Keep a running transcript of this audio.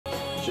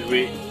Should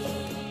we?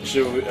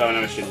 Oh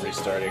no, I shouldn't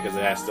restart it because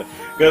it has to.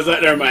 Because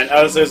never mind.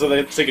 I was so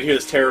they could hear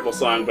this terrible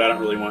song, but I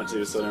don't really want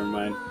to, so never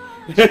mind.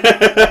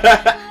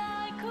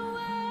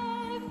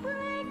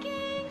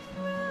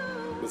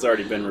 It's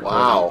already been recorded.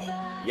 Wow.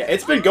 Yeah,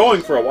 it's been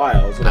going for a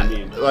while. Is what I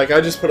mean. Like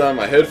I just put on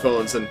my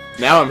headphones and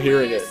now I'm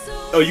hearing it.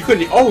 Oh, you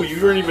couldn't. Oh, you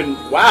weren't even.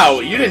 Wow,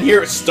 you didn't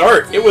hear it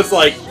start. It was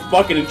like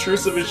fucking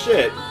intrusive as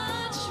shit.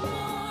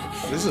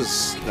 This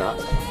is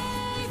not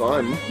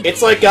fun.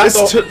 It's like got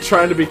it's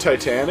trying to be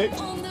Titanic.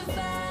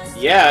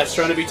 Yeah, it's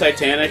trying to be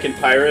Titanic and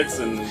pirates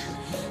and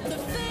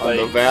on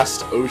the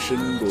vast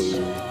ocean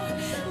blue.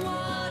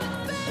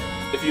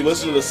 If you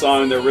listen to the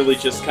song, they're really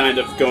just kind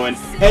of going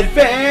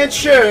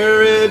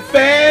adventure,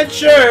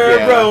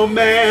 adventure,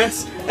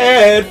 romance,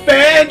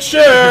 adventure,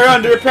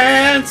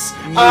 underpants.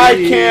 I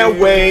can't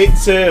wait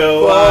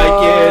till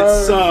I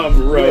get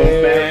some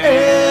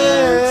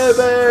romance.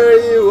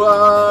 Wherever you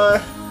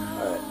are.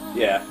 Alright,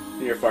 yeah,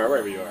 near far,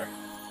 wherever you are.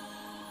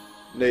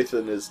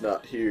 Nathan is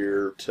not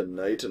here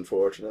tonight,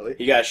 unfortunately.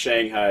 He got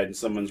shanghaied and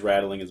someone's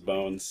rattling his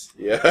bones.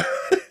 Yeah.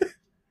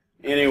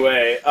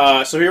 Anyway,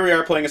 so here we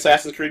are playing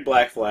Assassin's Creed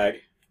Black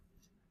Flag.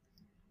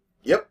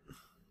 Yep.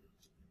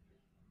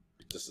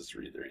 Just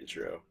read their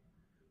intro.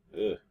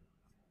 Ugh.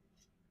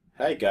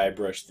 Hi,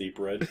 Guybrush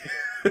Threepwood.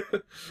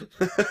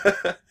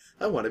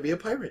 I want to be a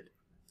pirate.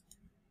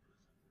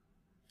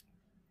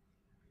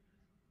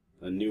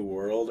 A New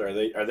World? Are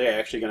they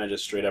actually gonna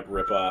just straight up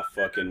rip off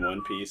fucking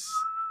One Piece?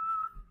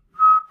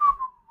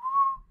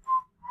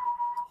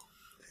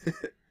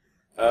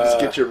 Just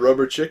get your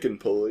rubber chicken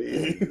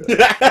pulley.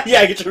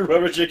 Yeah, get your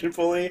rubber chicken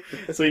pulley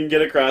so you can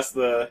get across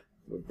the...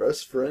 My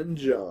best friend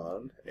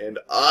John and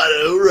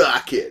Otto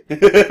Rocket.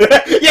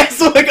 Yeah,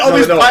 so like all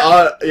these...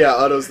 yeah,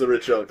 Otto's the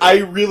rich uncle. I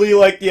really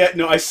like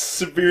I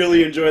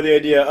severely enjoy the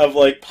idea of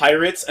like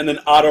pirates and then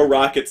Otto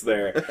Rocket's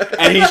there.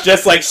 And he's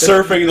just like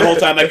surfing the whole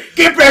time like,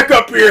 get back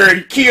up here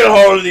and keel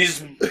hold of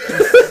these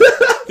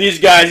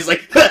guys. He's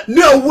like,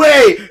 no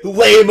way,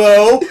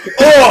 lame-o.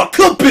 Oh,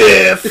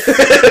 kabiff!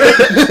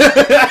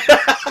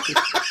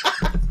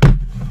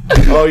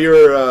 Oh,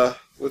 you're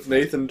with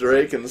Nathan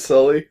Drake and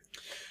Sully?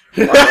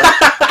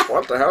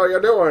 What the hell are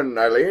you doing,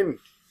 Heileen?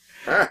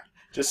 Huh?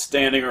 Just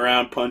standing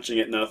around punching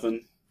at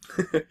nothing.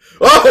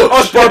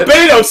 Oh,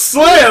 Barbados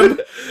Slim!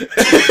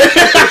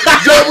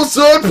 Double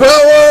sword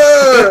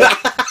power!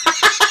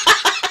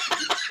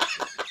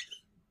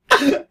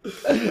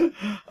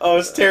 Oh,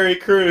 it's Terry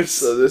Crews.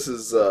 So this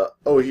is,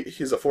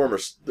 he's a former,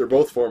 they're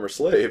both former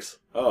slaves.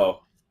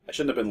 Oh, I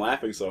shouldn't have been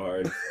laughing so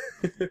hard.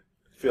 I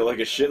feel like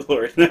a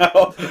shitlord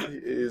now.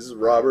 Is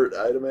Robert,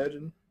 I'd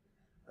imagine.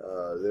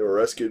 They were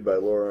rescued by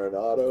Laura and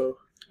Otto.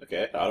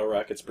 Okay, Otto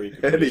Rocket's pretty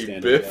And he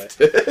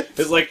biffed it.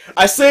 It's like,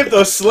 I saved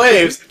those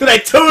slaves, then I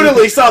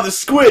totally saw the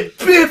squid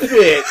biff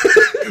it!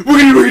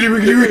 Wiggity, wiggity,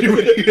 wiggity,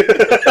 wiggity,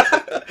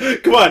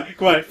 wiggity. Come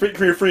on,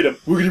 for your freedom.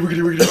 Wiggity,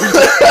 wiggity, wiggity,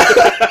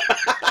 wiggity.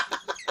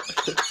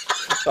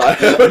 I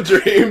have a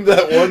dream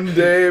that one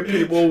day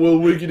people will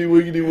wiggity,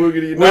 wiggity,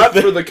 wiggity, not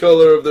for the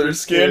color of their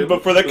skin,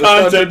 but for the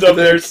content of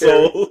their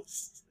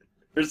souls.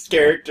 Or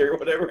character,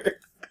 whatever.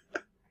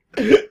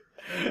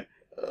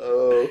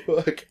 Oh,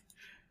 fuck.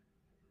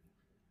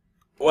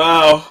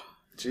 Wow.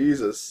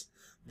 Jesus.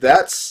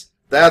 That's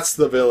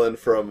the villain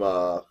from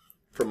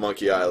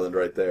Monkey Island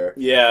right there.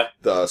 Yeah.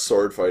 The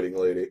sword fighting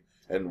lady.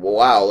 And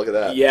wow, look at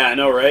that. Yeah, I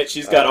know, right?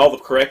 She's got all the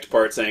correct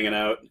parts hanging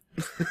out.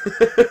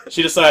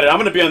 She decided, I'm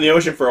going to be on the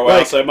ocean for a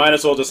while, so I might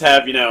as well just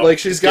have, like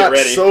she's got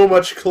so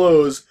much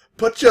clothes,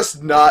 but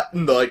just not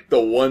in, like,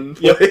 the one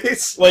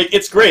place. Yep. Like,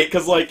 it's great,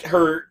 because, like,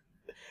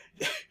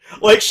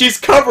 like, she's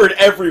covered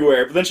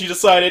everywhere, but then she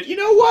decided, you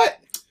know what?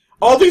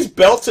 All these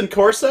belts and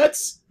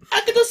corsets,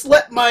 I could just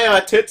let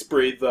my tits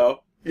breathe,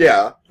 though.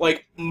 Yeah.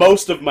 Like,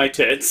 most of my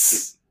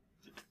tits.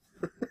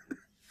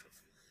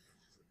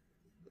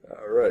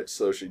 Alright,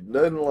 so she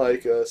doesn't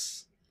like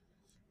us.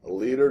 A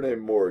leader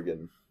named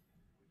Morgan.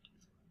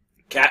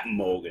 Captain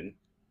Morgan.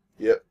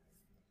 Yep.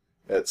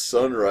 At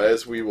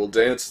sunrise, we will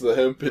dance the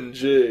hempen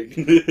jig.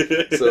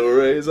 So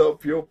raise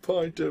up your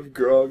pint of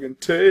grog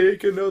and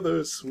take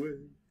another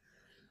swig.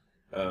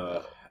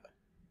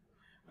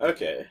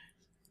 Okay.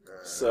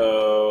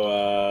 So,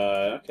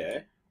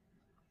 okay.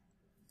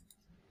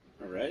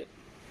 Alright.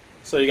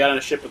 So you got on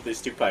a ship with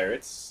these two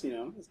pirates. You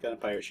know, it's got a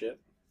pirate ship.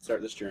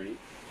 Start this journey.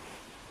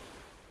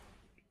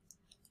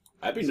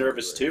 I'd be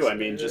nervous too. I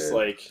mean, just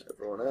like...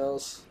 Everyone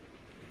else.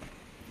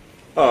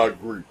 I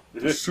agree.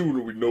 The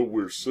sooner we know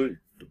we're safe,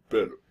 the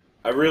better.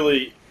 I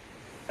really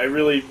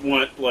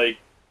want, like,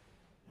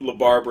 La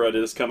Barbara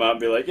to just come out and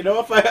be like, you know,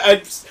 if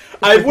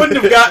I would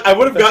have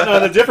gotten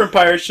on a different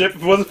pirate ship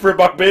if it wasn't for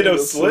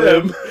Barbados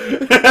Slim.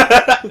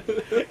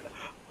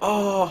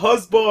 Oh,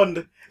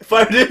 husband! If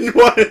I didn't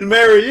want to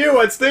marry you,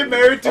 I'd stay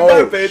married to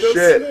Barbados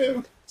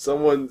Slim.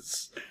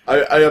 Someone's...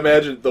 I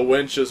imagine the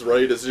wench is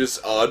right is just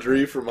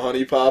Audrey from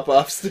Honey Pop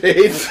off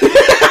stage.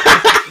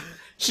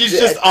 She's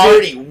just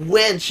dirty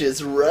wench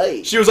is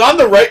right. She was on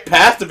the right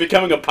path to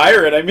becoming a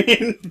pirate. I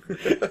mean,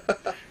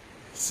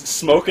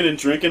 smoking and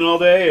drinking all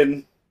day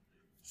and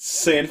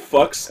Saying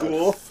fuck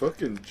school. God,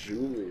 fucking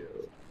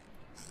Juliet.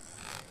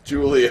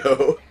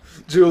 Juliet.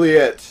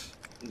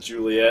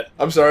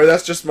 I'm sorry,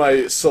 that's just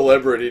my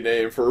celebrity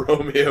name for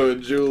Romeo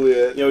and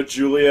Juliet. You know,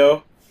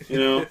 Julio. You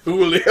know?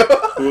 Julio.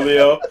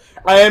 Julio.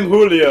 I am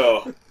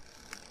Julio.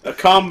 A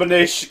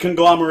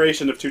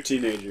conglomeration of two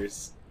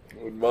teenagers.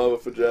 When Mama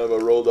Pajama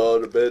rolled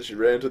out of bed, she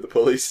ran to the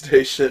police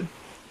station.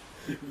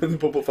 When the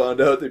people found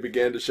out, they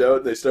began to shout,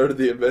 and they started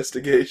the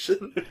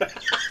investigation.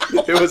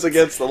 It was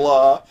against the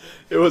law.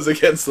 It was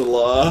against the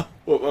law.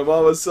 What my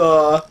mama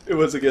saw, it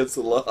was against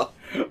the law.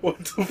 What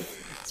the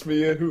It's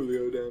me and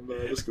Julio down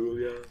by the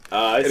schoolyard.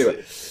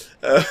 anyway.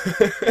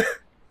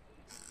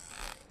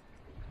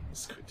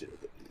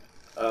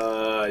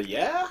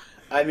 Yeah?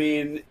 I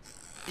mean,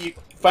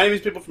 finding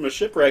these people from a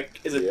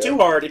shipwreck isn't too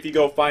hard if you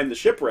go find the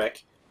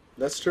shipwreck.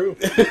 That's true.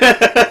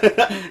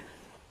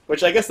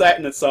 Which I guess that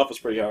in itself is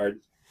pretty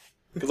hard.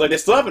 Because, like, they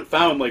still haven't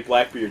found, like,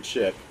 Blackbeard's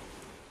ship.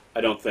 I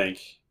don't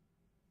think.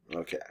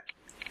 Okay.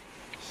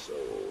 So...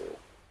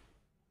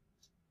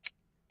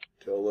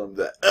 tell them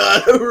that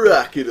Auto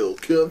Rocket will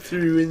come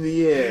through in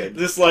the end.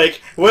 Just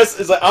like,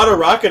 it's like, Auto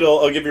Rocket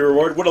will give you a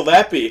reward. What'll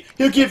that be?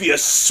 He'll give you a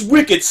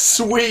wicked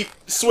sweet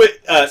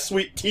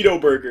Tito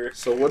burger.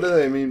 So what do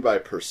they mean by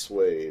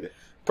persuade?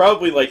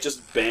 Probably, like,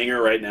 just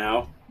banger right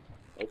now.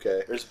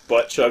 Okay. There's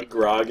butt chug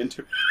grog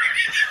into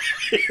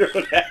your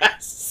own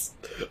ass.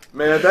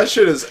 Man, that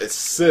shit is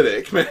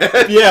acidic, man.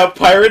 Yeah,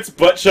 pirates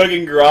butt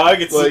chugging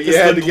grog. It's, like,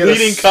 it's the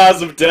leading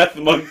cause of death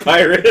among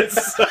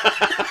pirates.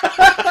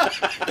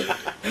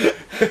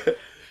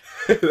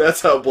 That's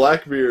how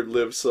Blackbeard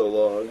lived so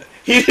long.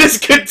 He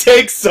just could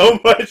take so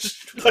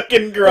much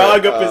fucking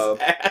grog up his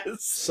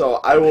ass. So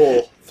I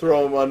will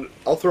throw him on.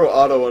 I'll throw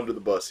Otto under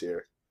the bus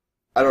here.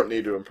 I don't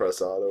need to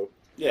impress Otto.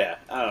 Yeah,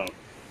 I don't.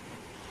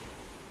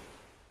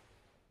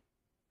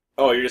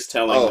 Oh, you're just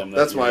telling them.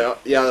 That's my.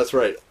 Yeah, that's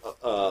right.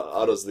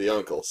 Otto's the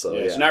uncle, so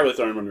yeah. You're not really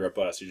throwing him under a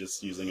bus. You're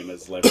just using him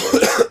as leverage.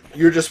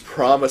 You're just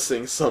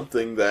promising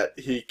something that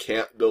he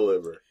can't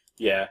deliver.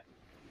 Yeah.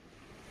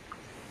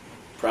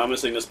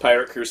 Promising this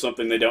pirate crew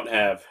something they don't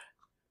have.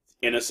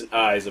 Innocent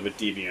eyes of a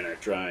deviant are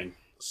trying.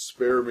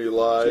 Spare me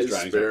lies,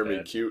 spare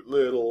me cute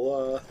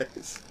little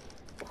lies.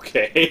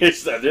 Okay,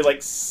 they're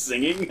like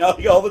singing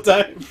all the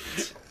time.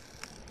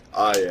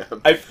 I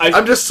am.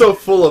 I'm just so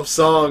full of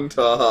song,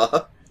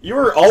 Taha. You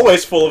were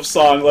always full of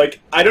song. Like,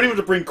 I don't even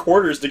have to bring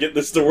quarters to get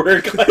this to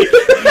work. Like,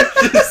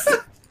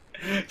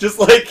 just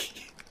like,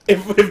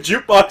 if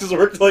jukeboxes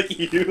worked like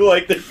you,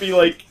 like, there'd be,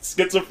 like,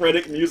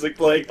 schizophrenic music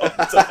playing all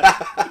the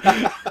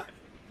time.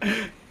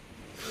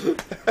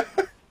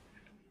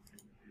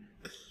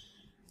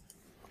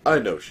 I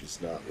know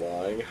she's not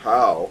lying.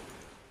 How?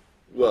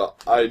 Well,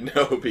 I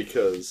know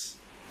because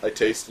I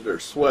tasted her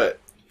sweat.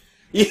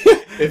 Yeah.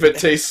 If it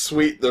tastes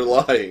sweet, they're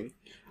lying.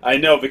 I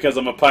know because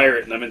I'm a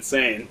pirate and I'm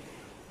insane.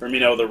 From, you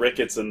know, the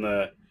rickets and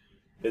the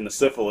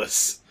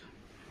syphilis.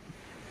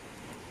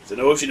 It's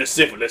an ocean of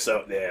syphilis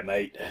out there,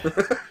 mate.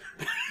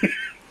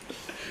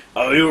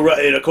 Are you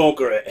ready to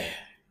conquer it?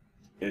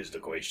 Here's the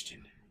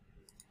question.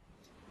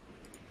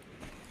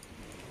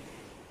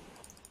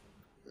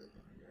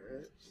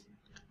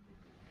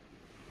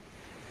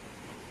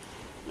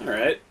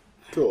 Alright.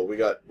 Cool, we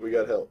got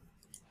help.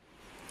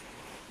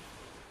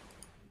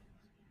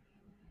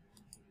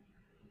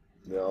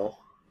 No.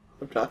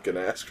 I'm not gonna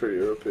ask for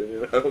your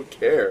opinion. I don't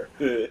care.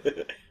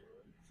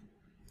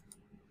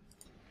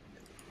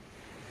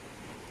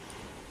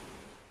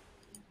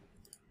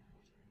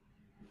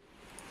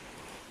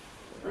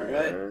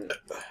 Alright.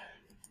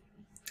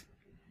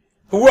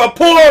 Who are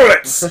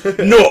pirates?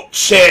 Not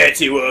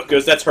charity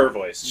workers. That's her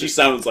voice. She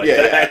sounds like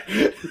that.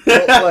 Yeah.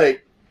 Well,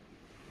 like,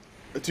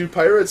 do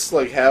pirates,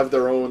 like, have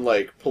their own,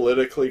 like,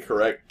 politically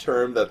correct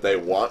term that they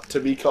want to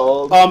be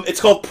called? It's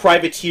called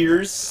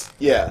privateers.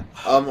 Yeah.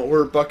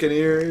 We're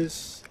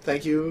buccaneers.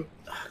 Thank you.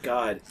 Oh,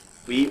 God.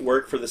 We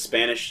work for the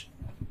Spanish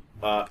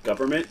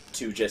government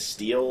to just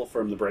steal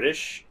from the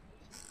British.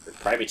 We're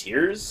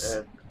privateers?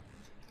 And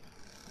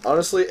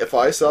honestly, if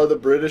I saw the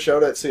British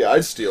out at sea,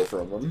 I'd steal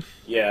from them.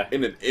 Yeah.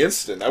 In an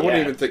instant. I wouldn't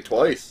even think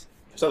twice.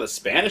 If I saw the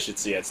Spanish at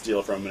sea, I'd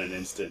steal from them in an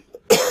instant.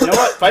 You know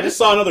what? If I just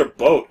saw another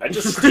boat, I'd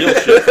just steal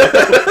shit from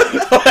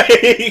them.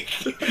 Like,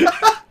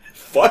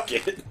 fuck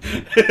it.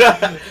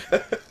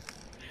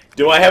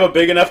 Do I have a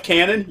big enough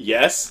cannon?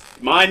 Yes.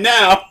 Mine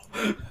now.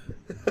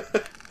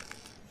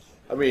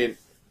 I mean,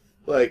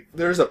 like,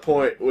 there's a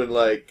point when,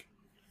 like,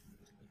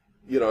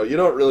 you know, you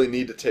don't really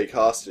need to take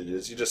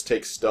hostages. You just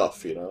take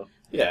stuff, you know?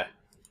 Yeah.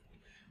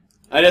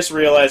 I just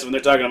realized when they're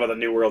talking about the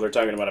New World, they're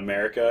talking about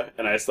America,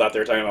 and I just thought they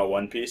were talking about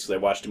One Piece, because I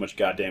watched too much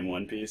goddamn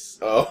One Piece.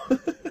 Oh.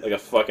 Like a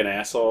fucking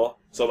asshole.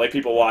 So, like,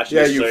 people watching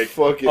yeah, this, you like,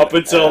 fucking up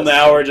until asshole.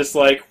 now are just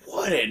like,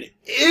 what an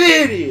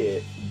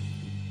idiot!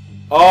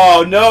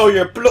 Oh, no,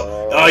 you're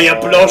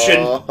you're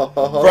blushing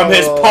from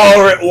his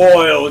pirate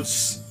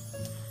wilds.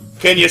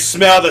 Can you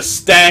smell the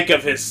stank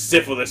of his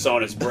syphilis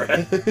on his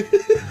breath?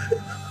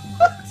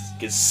 You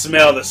can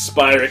smell the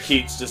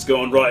spirochetes just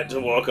going right to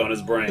work on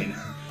his brain.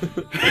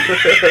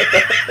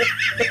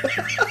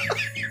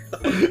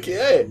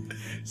 Okay.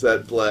 Is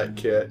that black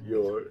cat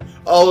yours?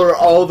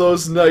 All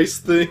those nice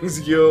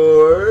things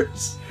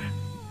yours?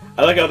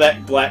 I like how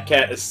that black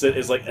cat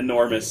is like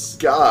enormous.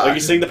 God. Like,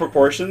 you seeing the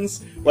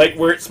proportions? Like,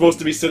 where it's supposed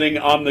to be sitting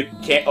on the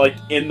cat, like,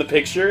 in the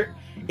picture?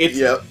 It's,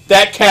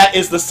 that cat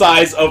is the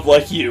size of,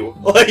 like, you.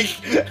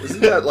 Like...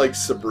 Isn't that, like,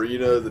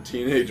 Sabrina the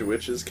Teenage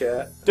Witch's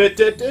cat? I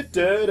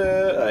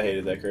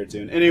hated that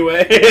cartoon.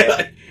 Anyway...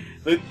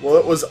 Well,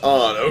 it was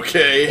on,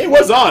 okay. It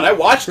was on. I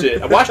watched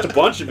it. I watched a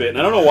bunch of it, and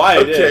I don't know why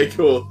I did. Okay,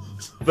 cool.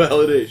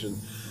 Validation.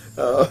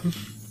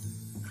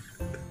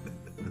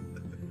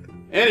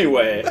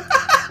 Anyway...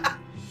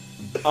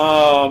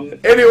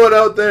 Anyone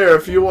out there,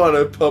 if you want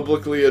to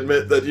publicly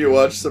admit that you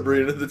watched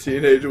Sabrina the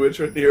Teenage Witch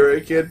when you were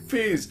a kid,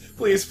 please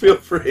feel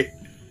free.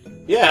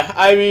 Yeah,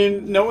 I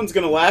mean, no one's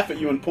gonna laugh at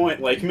you and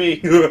point like me.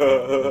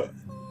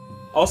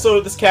 Also,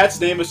 this cat's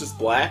name is just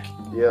Black.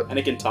 Yep. And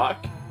it can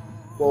talk.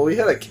 Well, we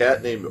had a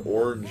cat named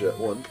Orange at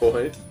one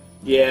point.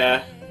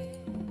 Yeah.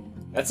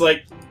 That's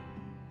like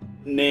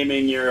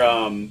naming your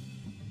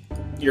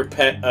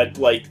pet,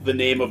 like, the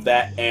name of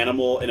that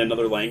animal in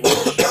another language.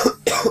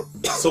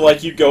 So,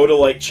 like, you go to,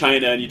 like,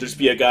 China and you just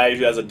be a guy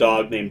who has a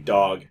dog named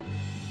Dog.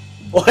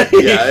 Like...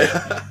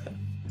 Yeah.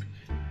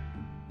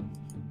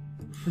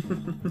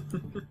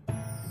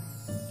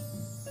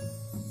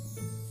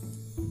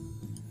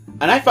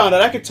 And I found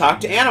out I could talk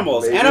to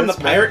animals, Maybe and I'm the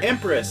that's Pirate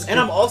Empress, and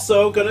I'm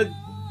also gonna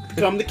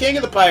become the king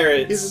of the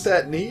pirates. Isn't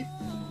that neat?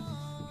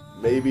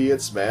 Maybe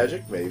it's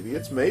magic, maybe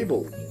it's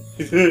Mabel.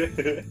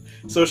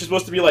 So she's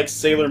supposed to be like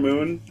Sailor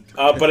Moon,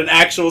 but an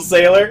actual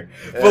sailor.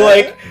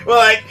 But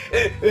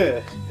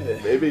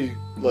maybe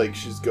like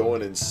she's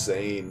going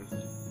insane.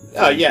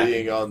 Oh yeah,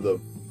 being on the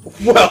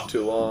well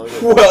too long.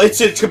 Well,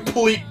 it's a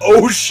complete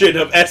ocean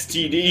of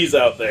STDs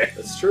out there.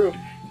 That's true.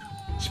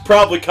 She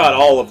probably caught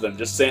all of them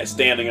just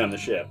standing on the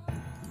ship.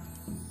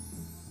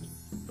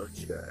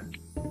 Okay.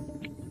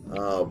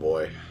 Oh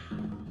boy.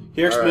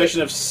 Here,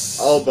 explanation of.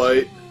 I'll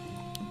bite.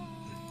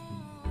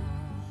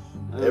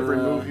 Every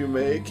move you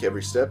make,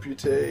 every step you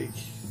take,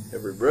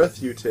 every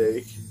breath you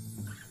take,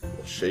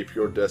 will shape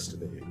your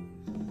destiny.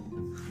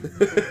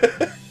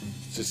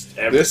 Just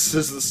This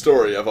is the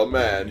story of a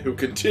man who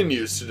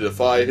continues to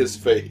defy his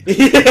fate.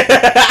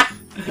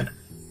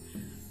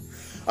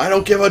 I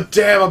don't give a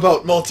damn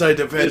about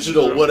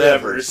multi-dimensional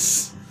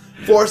whatevers.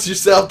 Force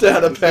yourself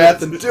down a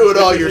path and do it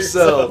all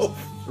yourself.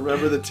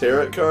 Remember the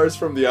tarot cards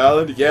from the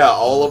island? Yeah,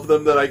 all of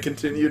them that I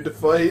continued to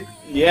fight.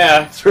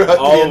 Yeah, throughout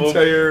the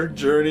entire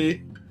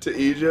journey to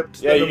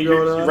Egypt. Yeah,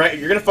 you're right.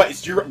 You're gonna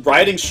fight. You're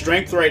riding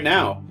strength right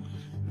now.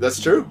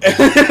 That's true.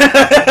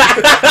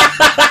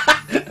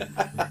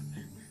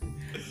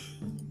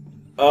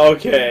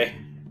 Okay.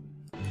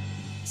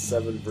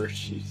 7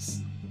 virtues.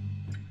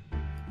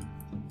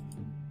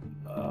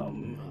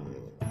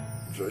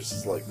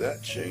 Choices like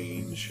that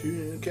change.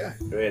 Okay.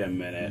 Wait a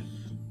minute.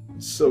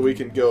 So we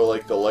can go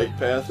like the light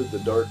path or the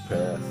dark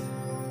path.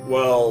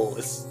 Well,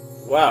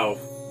 wow.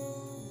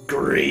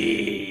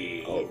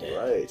 Greed.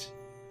 Alright.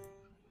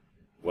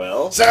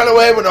 Well. Sail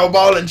away with no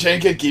ball and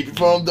chain can keep you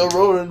from the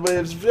roaring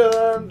waves.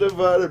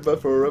 Undivided, but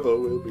forever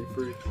we'll be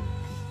free.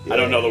 Yeah. I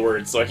don't know the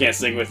words, so I can't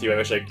sing with you. I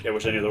wish I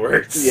knew the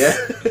words. Yeah.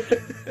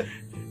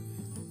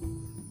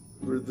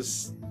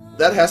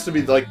 That has to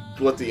be like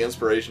what the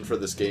inspiration for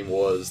this game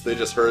was. They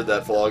just heard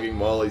that Flogging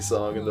Molly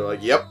song and they're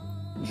like, "Yep,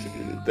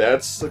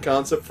 that's the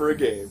concept for a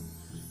game."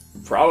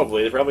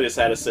 Probably. They probably just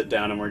had to sit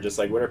down and were just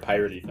like, "What are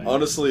piratey things?"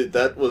 Honestly,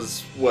 that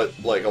was what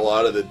like a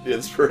lot of the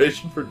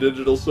inspiration for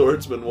Digital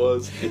Swordsman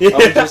was. Yeah. I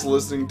was just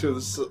listening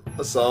to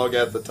a song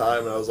at the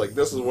time and I was like,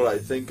 "This is what I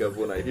think of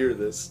when I hear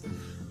this."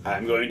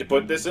 I'm going to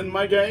put this in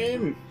my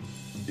game.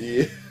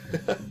 Yeah.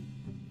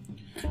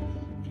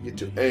 You get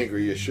too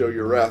angry, you show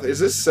your wrath. Is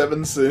this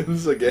 7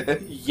 sins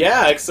again?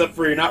 Yeah, except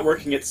for you're not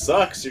working at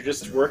Sucks. You're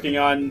just working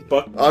on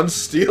on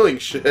stealing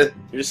shit.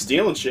 You're just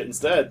stealing shit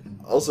instead.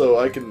 Also,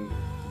 I can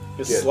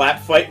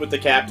slap fight with the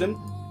captain.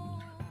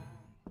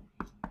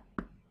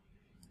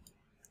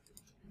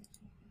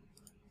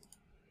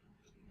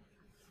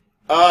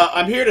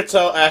 I'm here to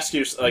ask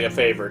you like a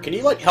favor. Can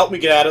you like help me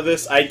get out of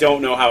this? I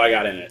don't know how I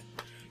got in it.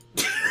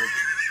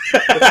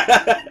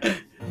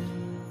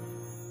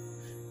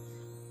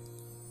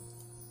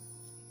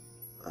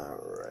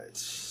 Alright,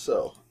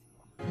 so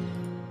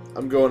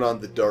I'm going on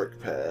the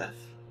dark path.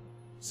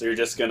 So you're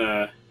just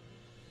gonna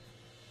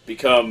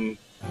become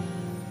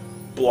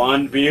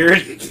blonde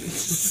beard?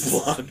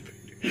 Blonde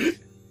beard.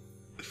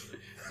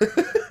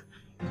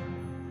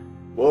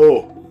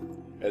 Whoa.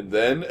 And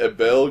then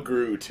Abel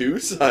grew 2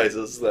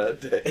 sizes that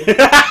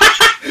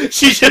day.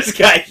 She just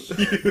got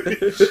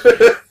huge.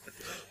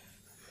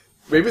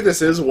 Maybe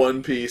this is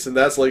One Piece, and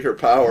that's like her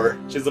power.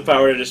 She has the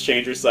power to just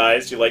change her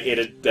size. She like ate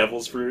a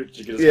devil's fruit.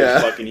 She can just be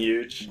fucking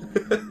huge.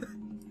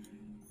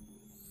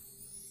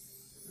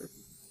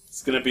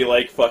 It's gonna be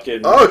like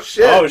fucking. Oh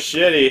shit! Oh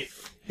shitty.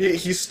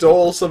 He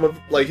stole some of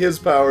like his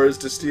powers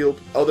to steal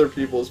other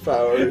people's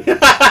powers.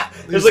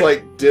 He's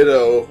like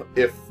Ditto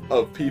if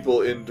of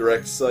people in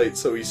direct sight,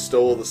 so he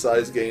stole the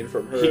size gain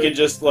from her. He can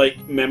just,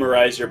 like,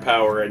 memorize your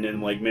power and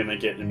then, like,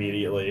 mimic it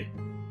immediately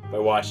by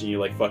watching you,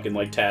 like, fucking,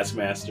 like,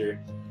 Taskmaster.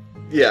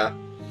 Yeah.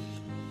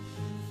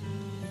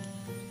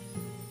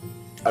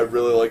 I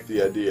really like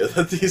the idea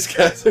that these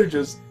guys are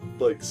just,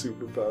 like,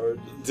 superpowered.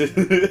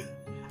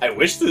 I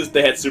wish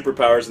they had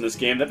superpowers in this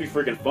game. That'd be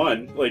freaking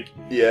fun. Like,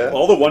 yeah.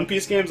 All the One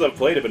Piece games I've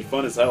played have been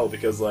fun as hell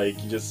because, like,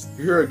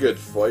 You're a good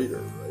fighter,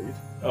 right?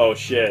 Oh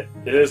shit!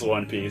 It is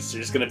One Piece.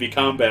 You're just gonna be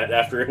combat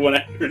after one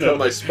after another. You're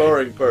my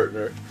sparring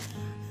partner.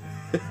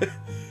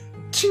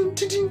 Ching,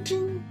 ching, ching,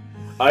 ching.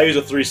 I use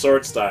a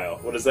 3-sword style.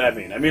 What does that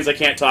mean? That means I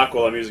can't talk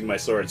while I'm using my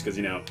swords because,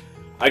 you know,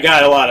 I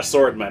got a lot of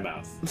sword in my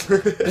mouth.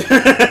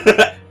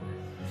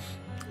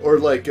 Or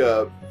like,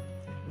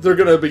 they're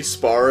gonna be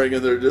sparring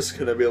and they're just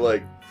gonna be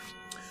like,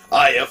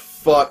 I have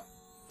fought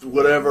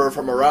whatever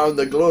from around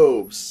the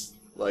globes.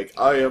 Like,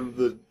 I am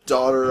the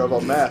daughter of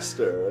a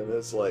master. And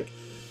it's like,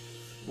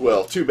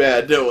 well, too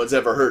bad no one's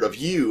ever heard of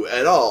you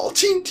at all.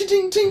 Ching, ching,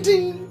 ching, ching,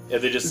 ching. Yeah,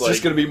 they just it's like...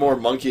 just gonna be more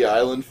Monkey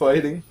Island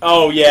fighting.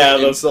 Oh, yeah.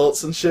 Like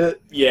insults and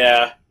shit.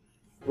 Yeah.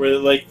 Where,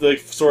 like, the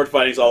sword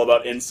fighting's all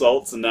about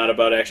insults and not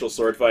about actual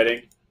sword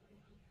fighting.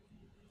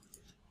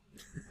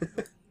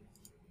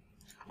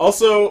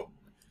 Also,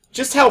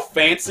 just how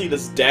fancy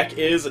this deck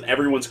is and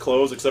everyone's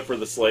clothes except for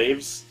the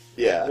slaves.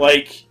 Yeah.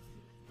 Like,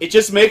 it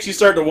just makes you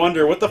start to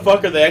wonder, what the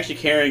fuck are they actually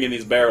carrying in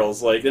these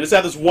barrels? Like, they just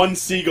have this one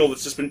seagull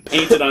that's just been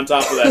painted on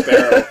top of that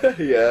barrel.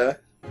 Yeah.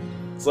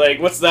 It's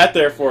like, what's that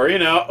there for? You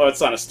know? Oh,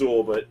 it's on a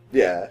stool, but...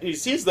 Yeah.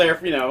 He's there,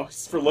 for, you know,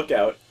 for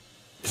lookout.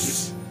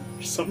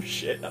 Some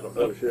shit, I don't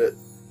know. Oh, shit.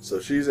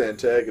 So she's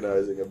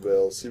antagonizing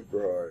Abel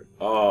super hard.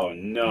 Oh,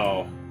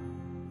 no.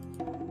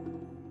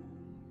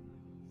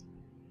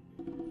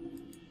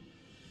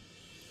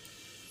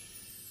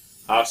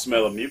 I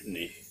smell a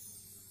mutiny.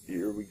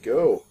 Here we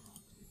go.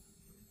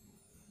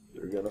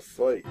 They're gonna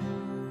fight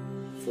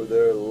for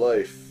their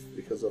life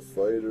because a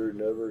fighter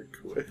never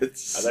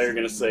quits. I thought you were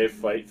gonna say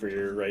fight for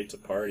your right to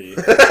party.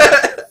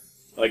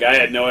 Like, I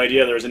had no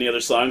idea there was any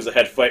other songs that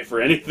had fight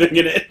for anything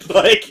in it.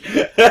 Like,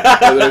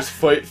 well, there's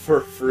fight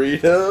for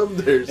freedom.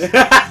 There's.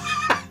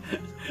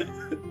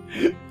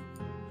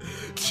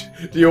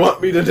 Do you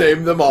want me to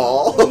name them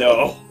all?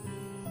 No.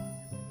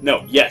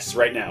 No. Yes.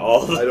 Right now.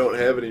 All. I don't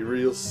have any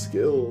real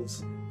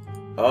skills.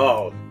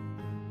 Oh.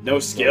 No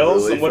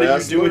skills? Really And what are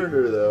you doing?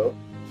 learner, though.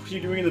 What are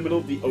you doing in the middle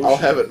of the ocean? I'll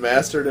have it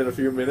mastered in a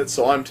few minutes,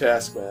 so I'm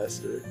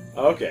Taskmaster.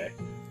 Okay.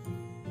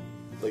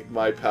 Like,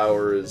 my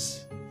power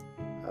is...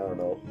 I don't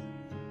know.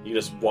 You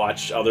just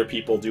watch other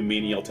people do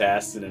menial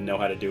tasks and then know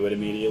how to do it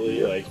immediately.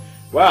 Yep. Like,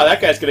 wow,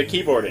 that guy's good at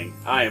keyboarding.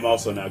 I am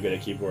also now good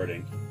at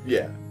keyboarding.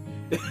 Yeah.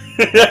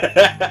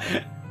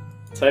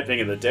 Typing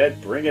in the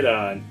dead, bring it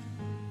on.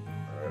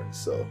 Alright,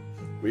 so...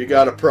 we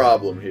got a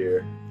problem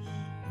here.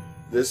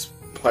 This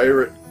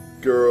pirate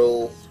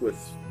girl with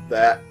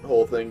that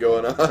whole thing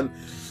going on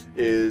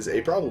is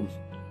a problem.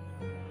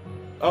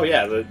 Oh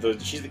yeah,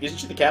 isn't she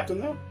the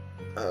captain though?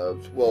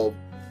 Well,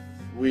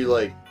 we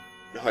like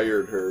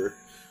hired her.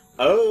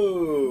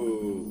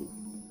 Oh,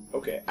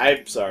 okay.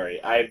 I'm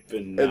sorry. I've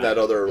been And that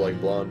other like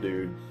blonde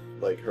dude,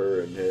 like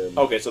her and him.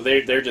 Okay, so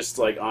they're just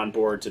like on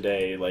board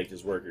today, like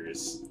as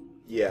workers.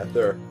 Yeah,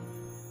 they're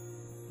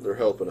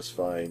helping us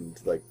find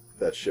like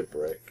that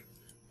shipwreck.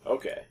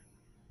 Okay.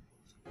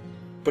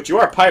 But you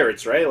are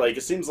pirates, right? Like,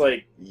 it seems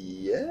like...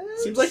 Yes?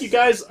 Seems like you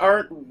guys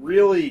aren't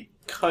really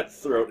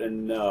cutthroat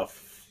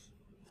enough.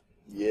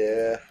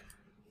 Yeah.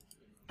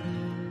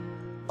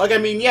 Like, I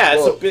mean, yeah,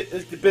 Well,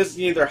 it's the business,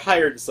 you know, they're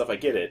hired and stuff, I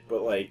get it,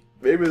 but like...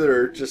 Maybe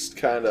they're just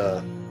kind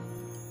of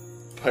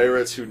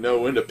pirates who know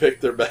when to pick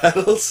their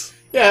battles.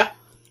 Yeah.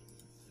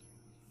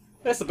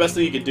 That's the best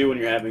thing you can do when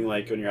you're having,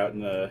 like, when you're out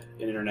in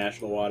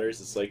international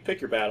waters. It's like,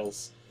 pick your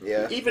battles.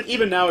 Yeah.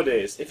 Even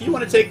nowadays. If you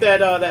want to take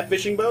that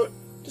fishing boat,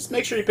 just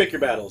make sure you pick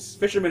your battles.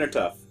 Fishermen are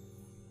tough.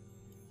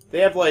 They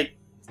have, like...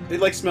 They,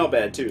 like, smell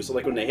bad, too. So,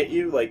 like, when they hit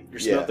you, like,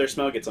 their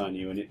smell gets on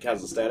you, and it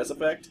has a status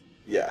effect.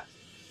 Yeah.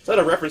 It's not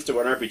a reference to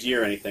an RPG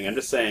or anything. I'm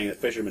just saying that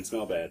fishermen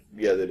smell bad.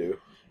 Yeah, they do.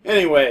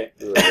 Anyway.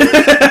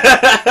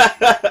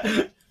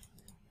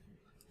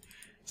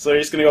 So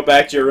you're just gonna go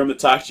back to your room to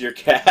talk to your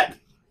cat?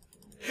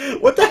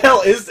 What the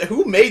hell is...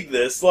 Who made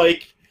this?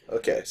 Like...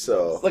 Okay,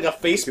 so... Like a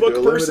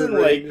Facebook person?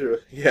 Like...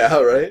 Yeah,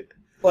 right?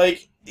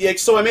 Like,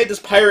 so I made this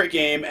pirate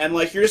game, and,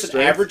 like, you're just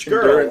Strength, an average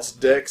girl. Endurance,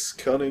 dex,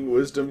 cunning,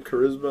 wisdom,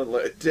 charisma.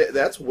 Like,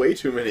 that's way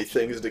too many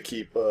things to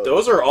keep up.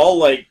 Those are all,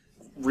 like,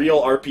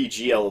 real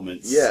RPG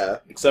elements. Yeah.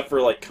 Except for,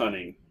 like,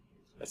 cunning.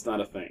 That's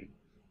not a thing.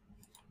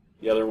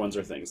 The other ones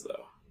are things,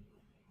 though.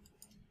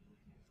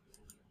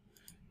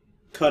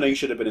 Cunning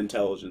should have been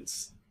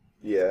intelligence.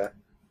 Yeah.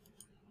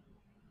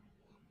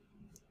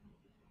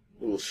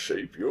 Will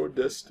shape your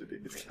destiny.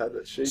 It's kind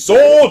of shape.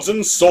 Swords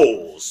and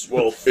souls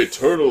will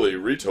eternally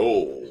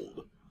retold.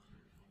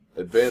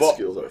 Advanced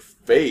skills are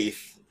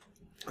faith.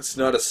 It's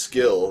not a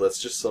skill.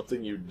 That's just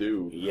something you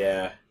do.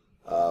 Yeah.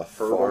 Farming,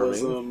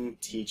 Herbalism,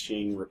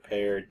 teaching,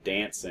 repair,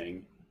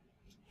 dancing,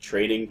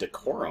 trading,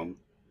 decorum,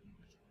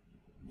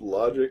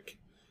 logic,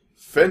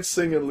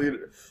 fencing, and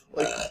leader.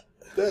 Like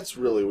That's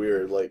really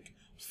weird. Like,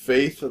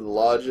 faith and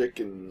logic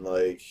and,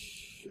 like,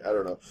 I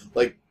don't know.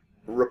 Like,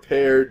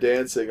 repair,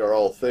 dancing are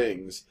all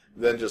things.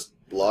 Then just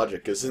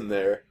logic is in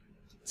there.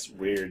 It's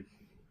weird.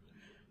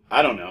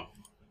 I don't know.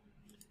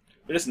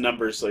 They're just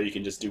numbers, so you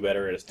can just do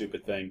better at a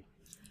stupid thing.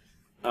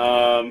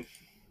 How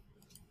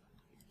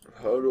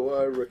do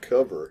I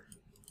recover?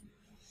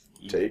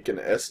 Take an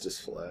Estus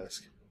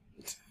flask.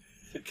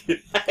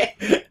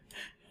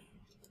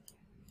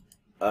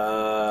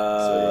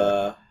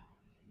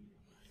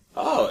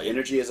 Oh,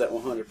 energy is at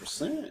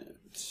 100%.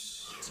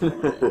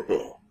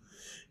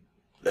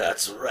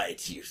 That's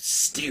right, you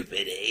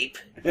stupid ape.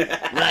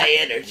 My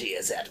energy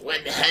is at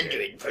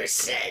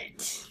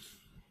 100%.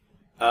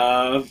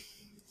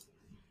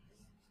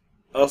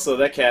 Also,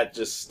 that cat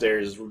just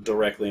stares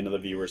directly into the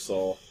viewer's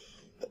soul.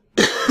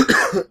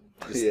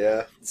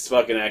 Yeah. It's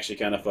fucking actually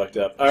kind of fucked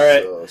up.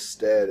 Alright. So,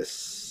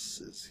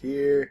 status is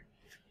here.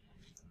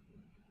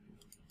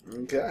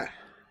 Okay.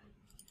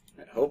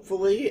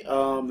 Hopefully,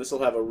 this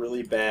will have a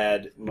really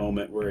bad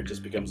moment where it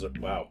just becomes a...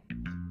 Wow.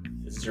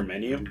 Is this your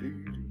menu?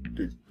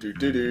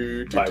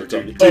 Pirates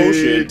on the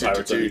ocean,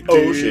 pirates on the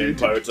ocean,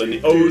 pirates on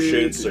the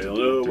ocean,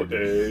 sailing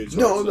away.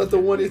 No, not the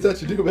one you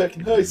thought you do back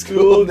in high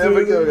school.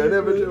 Never go, I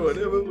never do, I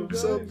never move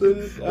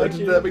something. I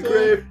did that be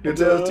grave, you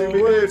tell to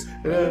behave.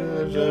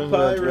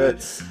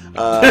 Pirates.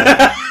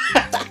 Alright.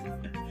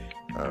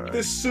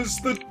 This is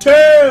the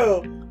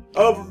tale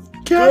of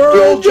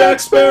Girl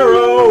Jack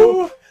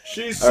Sparrow.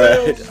 She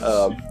sails.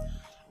 Alright,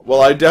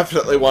 well, I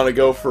definitely want to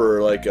go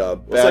for, like, a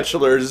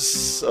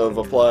Bachelor's of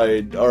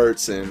Applied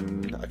Arts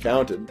in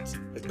Accountant.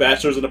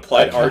 Bachelor's in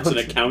Applied Arts and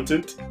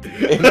Accountant.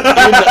 In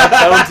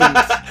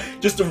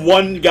Accountant. Just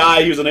one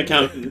guy who's an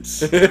accountant.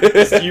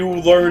 Just you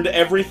learned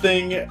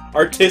everything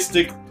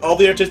artistic, all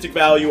the artistic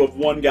value of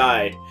one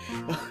guy.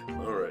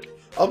 Alright.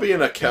 I'll be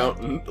an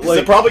accountant. Like,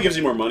 it probably gives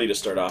you more money to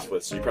start off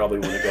with, so you probably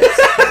want to go.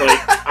 Like,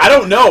 I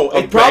don't know.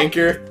 A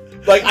banker.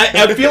 Like,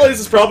 I feel like this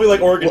is probably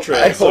like Oregon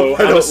Trail. I hope so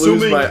I don't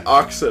assuming... lose my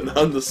oxen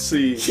on the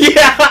sea.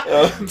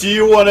 Yeah! Do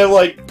you want to,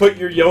 like, put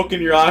your yoke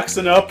and your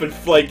oxen up and,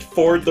 like,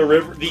 ford the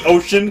river, the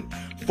ocean?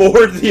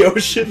 Ford the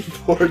ocean?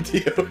 Ford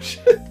the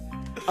ocean.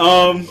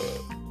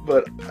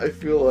 But I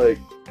feel like...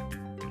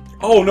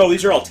 Oh, no,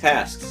 these are all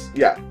tasks.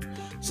 Yeah.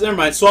 So never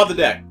mind, swab the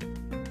deck.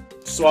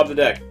 Swab the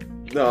deck.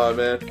 No,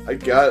 man. I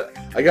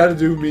gotta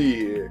do me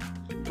here.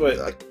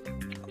 But...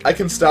 I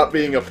can stop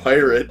being a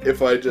pirate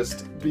if I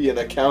just be an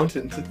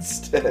accountant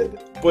instead.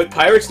 But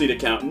pirates need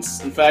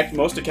accountants. In fact,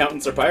 most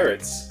accountants are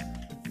pirates.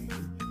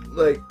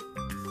 Like,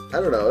 I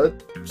don't know,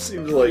 it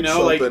seems like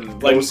something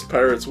most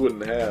pirates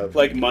wouldn't have.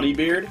 Like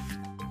Moneybeard?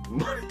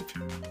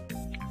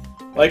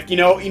 Like, you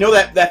know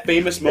that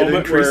famous moment it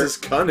increases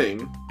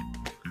cunning.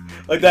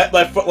 Like that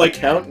like...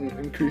 Accountant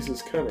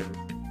increases cunning.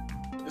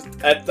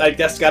 Like,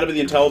 that's gotta be the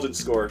intelligence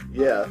score.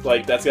 Yeah.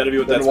 Like, that's gotta be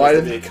what that's supposed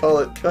to be. Then why did they call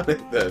it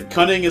cunning, then?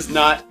 Cunning is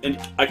not an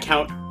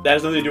account... That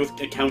has nothing to do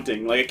with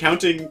accounting. Like,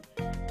 accounting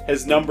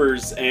has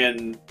numbers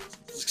and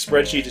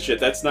spreadsheets and shit.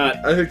 That's not...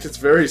 I think it's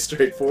very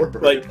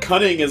straightforward. Like,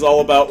 cunning is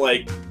all about,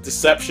 like,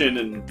 deception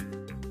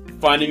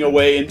and finding a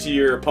way into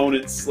your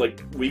opponent's,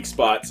 like, weak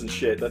spots and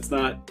shit. That's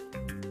not...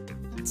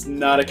 It's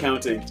not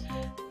accounting.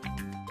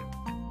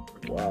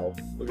 Wow.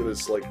 Look at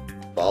this, like...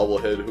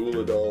 bobblehead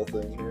hula doll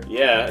thing here.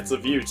 Yeah, it's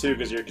of you too,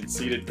 because you're a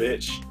conceited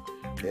bitch.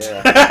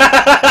 Yeah.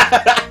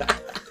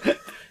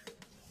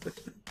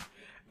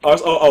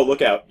 oh,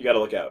 look out. You gotta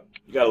look out.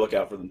 You gotta look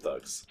out for them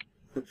thugs.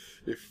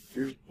 If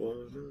you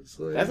wanna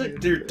say That's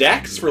like their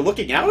decks for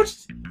looking out?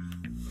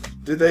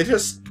 Did they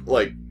just,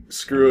 like,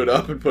 screw it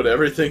up and put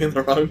everything in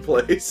the wrong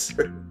place?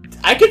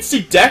 I could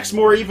see decks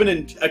more even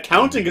in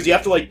accounting, because you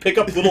have to, like, pick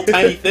up little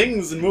tiny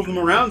things and move them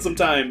around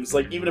sometimes.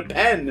 Like, even a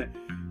pen.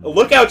 A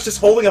lookout's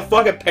just holding a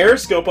fucking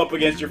periscope up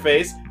against your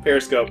face.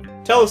 Periscope.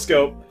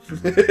 Telescope.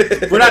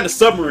 We're not in a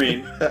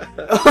submarine.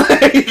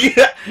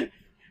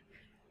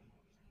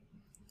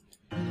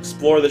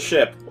 Explore the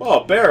ship.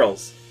 Oh,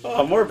 barrels.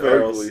 Oh, more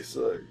barrels.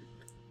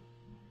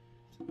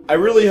 I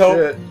really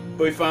hope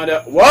we find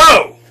out...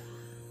 Whoa!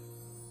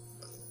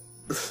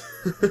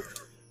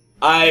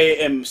 I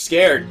am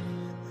scared.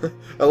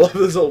 I love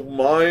this old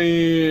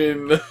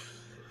mine.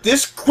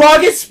 This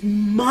grog is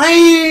mine!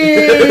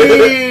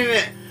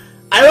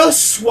 I will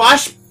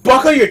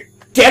swashbuckle your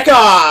dick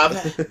off!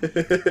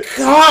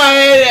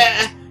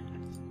 God!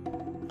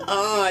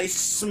 Oh, I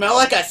smell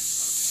like a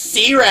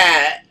sea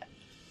rat!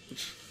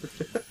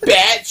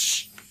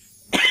 Bitch!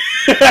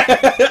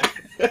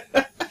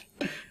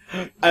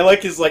 I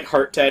like his, like,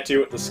 heart tattoo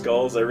with the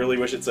skulls. I really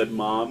wish it said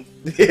Mom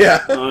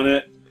on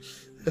it.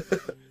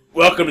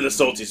 Welcome to the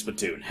Salty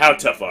Spittoon. How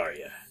tough are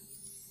you?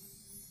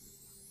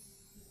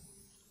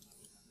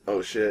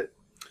 Oh, shit.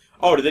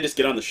 Oh, did they just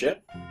get on the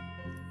ship?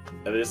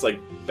 Are they just, like,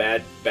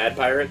 bad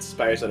pirates?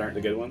 Pirates that aren't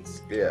the good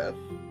ones? Yeah.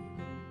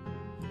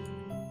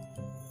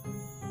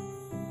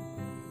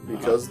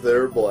 Because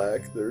they're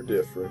black, they're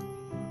different.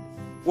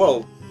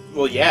 Well,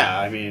 yeah,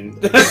 I mean...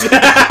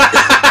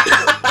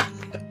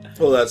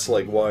 Well, that's,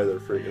 like, why they're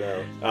freaking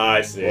out. Oh,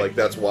 I see. Like,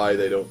 that's why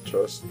they don't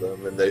trust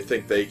them, and they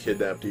think they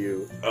kidnapped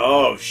you.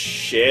 Oh,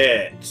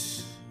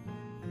 shit.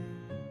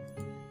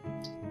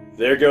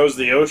 There goes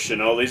the ocean.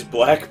 All these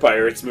black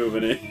pirates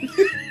moving in.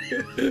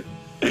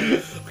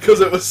 Because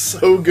it was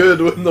so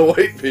good when the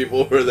white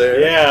people were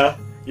there. Yeah.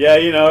 Yeah,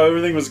 you know,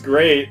 everything was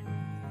great.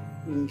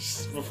 And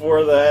just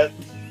before that...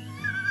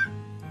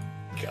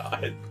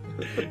 God.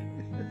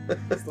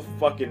 It's the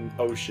fucking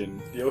ocean.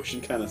 The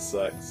ocean kind of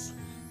sucks.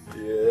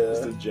 Yeah.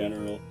 Just in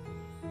general.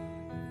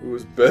 It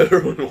was better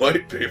when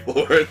white people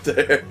weren't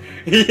there.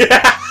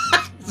 Yeah!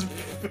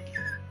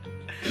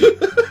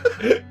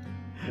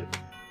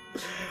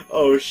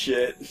 Oh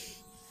shit.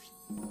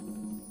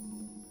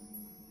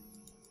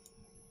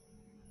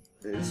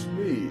 It's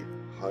me,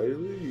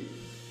 Heileen.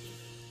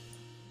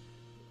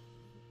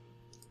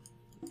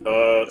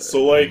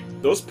 So like,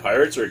 those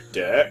pirates are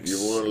decks? You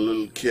want a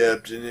little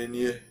captain in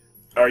you?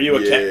 Are you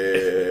a Yeah.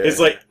 It's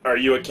like, are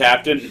you a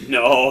captain?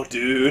 No,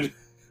 dude.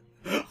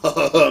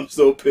 I'm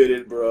so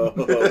pitted, bro.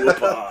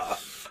 Whoopah.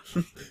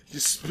 You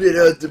spit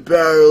out the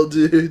barrel,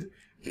 dude.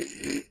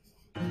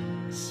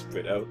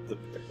 Spit out the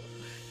barrel.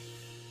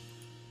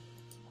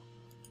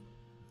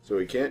 So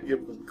we can't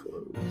give them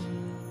clothes.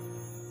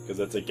 Because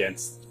that's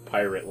against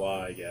pirate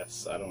law, I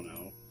guess. I don't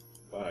know.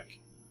 Fuck.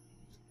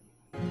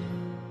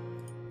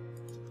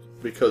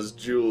 Because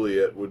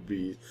Juliet would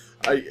be...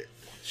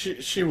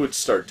 She would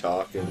start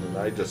talking, and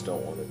I just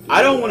don't want to do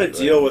I don't want to that,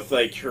 deal with,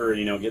 like, her,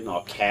 you know, getting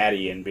all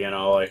catty and being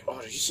all like, oh,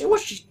 did you see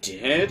what she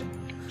did?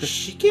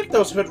 She gave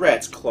those hood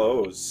rats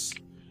clothes.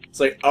 It's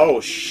like,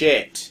 oh,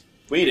 shit.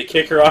 We need to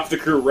kick her off the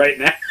crew right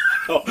now.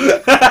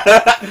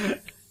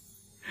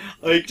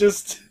 Like,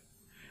 just...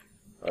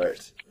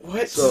 Alright.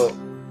 What? So,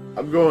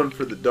 I'm going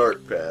for the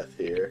dark path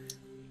here.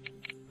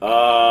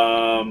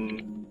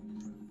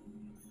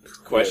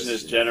 Question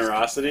is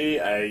generosity.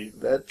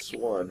 That's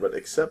one, but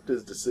accept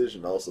his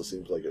decision also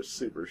seems like a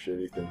super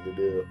shitty thing to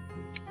do.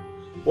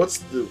 What's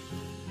the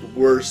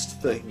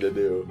worst thing to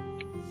do?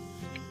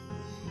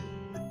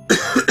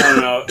 I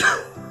don't know.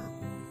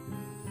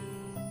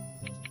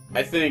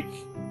 I think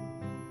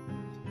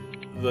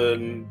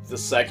the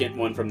second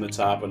one from the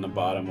top and the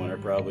bottom one are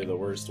probably the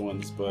worst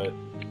ones, but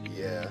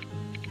Yeah.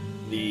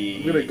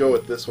 I'm gonna go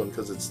with this one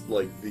because it's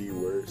like the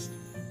worst.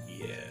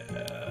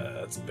 Yeah,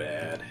 that's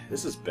bad.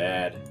 This is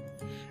bad.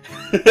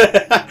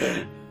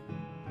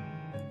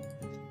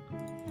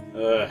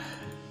 Yeah.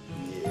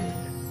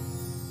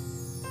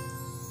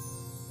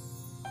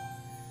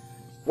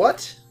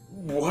 What?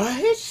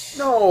 What?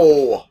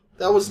 No!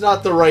 That was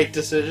not the right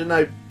decision.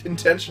 I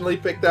intentionally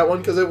picked that one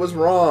because it was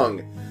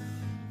wrong.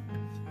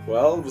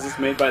 Well, was this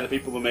made by the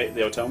people who made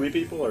the Otomi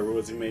people, or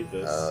was he made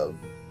this?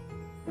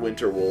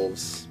 Winter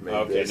Wolves made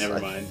Okay, this. never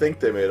I mind. think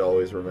they made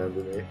Always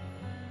Remember Me.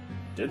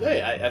 Did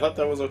they? I thought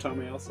that was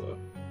Otomi also.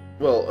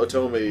 Well,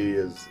 Otomi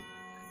is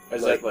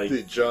That like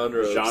the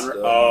genre of genre?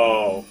 stuff.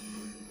 Oh,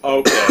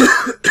 okay.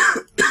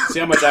 See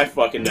how much I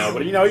fucking know,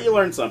 but you know, you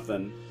learn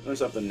something. Learn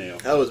something new.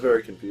 I was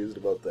very confused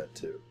about that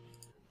too.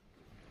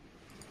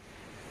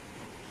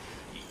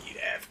 You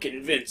have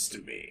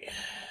convinced me.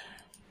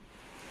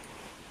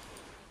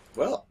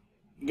 Well,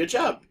 good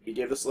job. You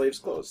gave the slaves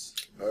clothes.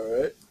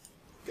 Alright.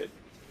 Good.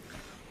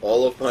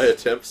 All of my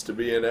attempts to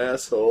be an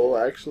asshole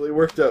actually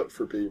worked out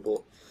for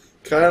people.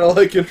 Kinda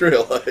like in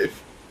real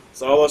life.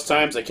 So all those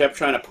times I kept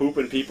trying to poop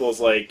in people's,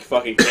 like,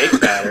 fucking cake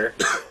batter.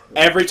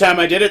 Every time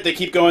I did it, they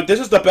keep going, this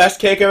is the best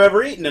cake I've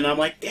ever eaten. And I'm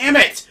like, damn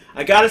it!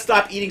 I gotta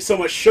stop eating so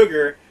much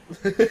sugar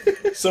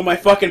so my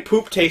fucking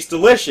poop tastes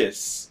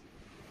delicious.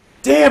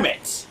 Damn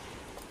it!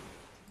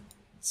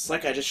 It's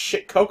like I just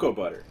shit cocoa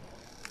butter.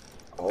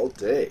 All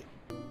day.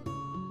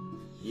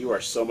 You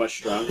are so much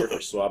stronger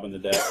for swabbing the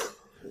deck.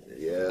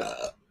 Yeah.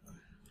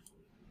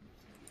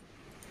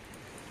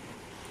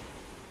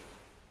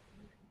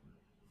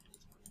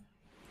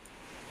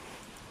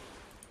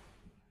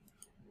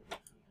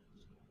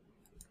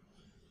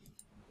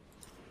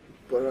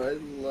 But I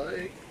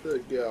like the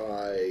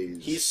guys.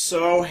 He's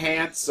so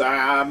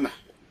handsome.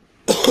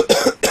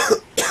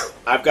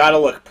 I've got to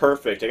look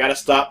perfect. I got to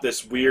stop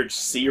this weird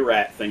sea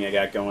rat thing I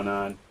got going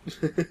on.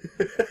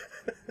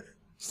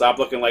 Stop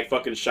looking like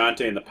fucking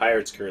Shantae and the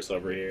Pirate's Curse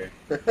over here.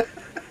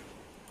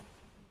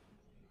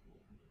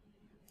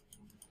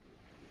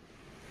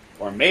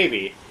 Or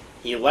maybe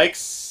he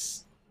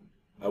likes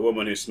a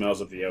woman who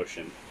smells of the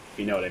ocean. If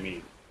you know what I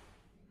mean.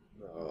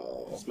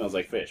 Oh, Smells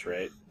like fish,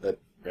 right? that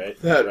Right?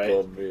 that right?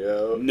 bummed me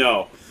out.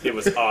 No, it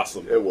was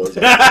awesome. It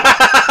wasn't.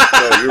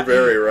 No, you're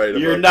very right about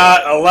You're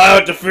not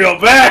allowed to feel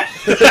bad.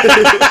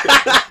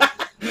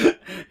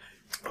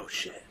 Oh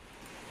shit.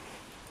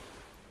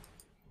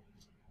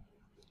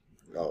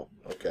 Oh,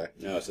 okay.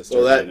 No, it's just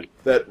Well,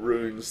 that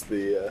ruins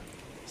the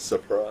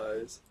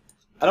surprise.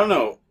 I don't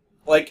know.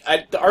 Like,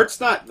 the art's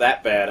not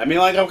that bad. I mean,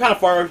 like, I'm kind of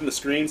far away from the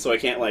screen, so I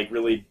can't, like,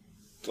 really,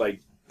 like,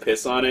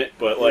 piss on it.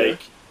 But,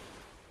 like,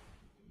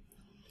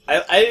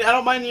 I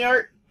don't mind the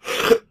art,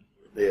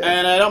 Yeah.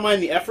 and I don't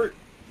mind the effort.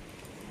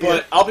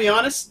 But I'll be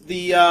honest,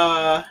 the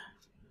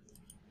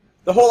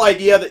whole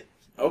idea that,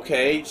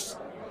 okay, just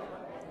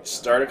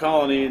start a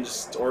colony and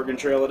just Oregon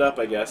Trail it up,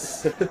 I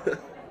guess.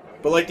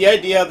 But, like, the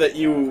idea that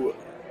you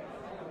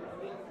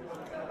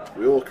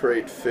We will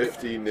create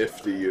 50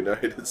 nifty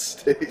United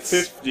States.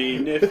 50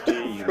 nifty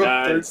United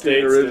 13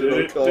 States.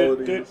 original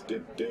colonies.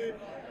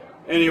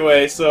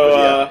 Anyway,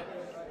 so,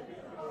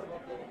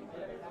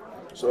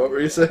 So what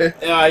were you saying?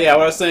 yeah,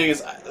 what I was saying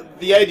is,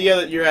 the idea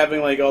that you're having,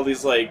 like, all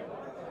these, like...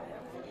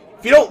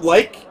 If you don't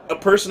like a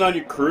person on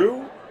your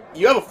crew,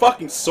 you have a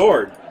fucking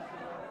sword.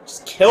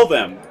 Just kill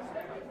them.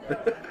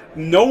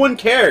 No one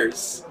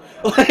cares.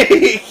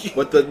 Like...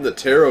 But then the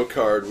tarot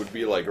card would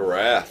be like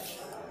Wrath.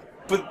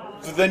 But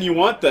then you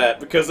want that,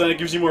 because then it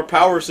gives you more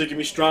power so you can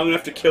be strong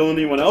enough to kill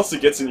anyone else who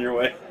gets in your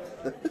way.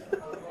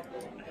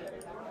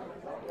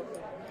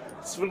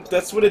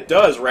 That's what it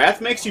does.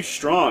 Wrath makes you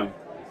strong.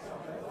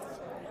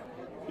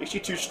 Makes you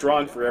too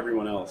strong for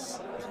everyone else.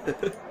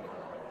 Do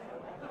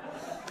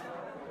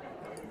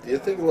you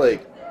think,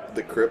 like,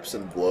 the Crips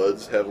and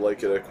Bloods have,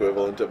 like, an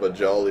equivalent of a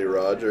Jolly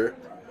Roger?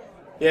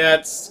 Yeah,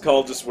 it's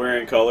called just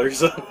wearing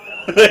colors.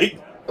 Like,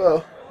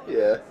 Well,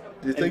 yeah.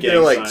 Do you think they,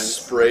 gang like, signs.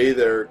 spray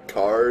their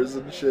cars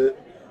and shit?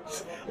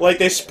 like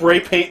they spray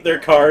paint their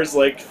cars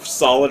like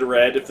solid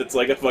red if it's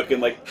like a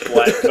fucking like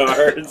black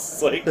car.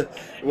 It's like,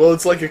 Well,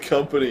 it's like a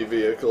company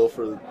vehicle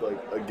for, like,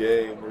 a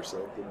gang or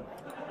something.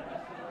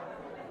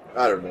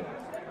 I don't know.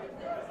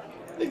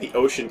 I think the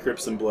ocean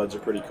Crips and Bloods are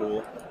pretty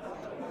cool.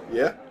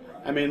 Yeah?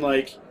 I mean,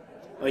 like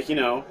you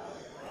know,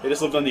 they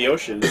just lived on the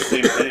ocean. It's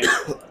the same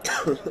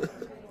thing.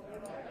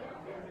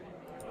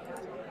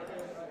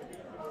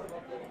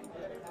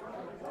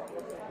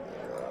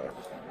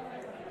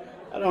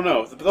 I don't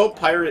know. The whole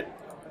pirate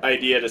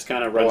idea just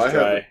kind of runs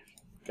dry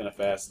kind of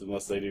fast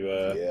unless they do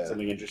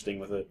something interesting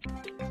with it.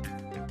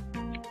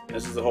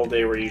 This is the whole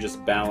day where you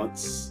just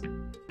balance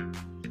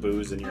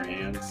booze in your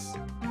hands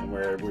and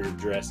wear weird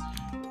dress.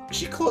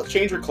 She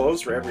change her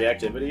clothes for every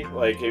activity.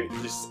 Like,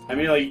 I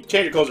mean, like, you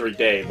change your clothes every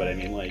day, but I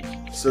mean, like...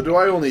 So do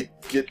I only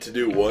get to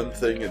do one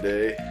thing a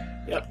day?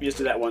 Yep, you just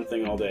do that one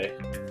thing all day.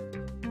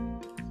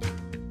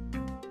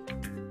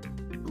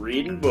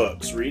 Reading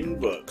books, reading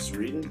books,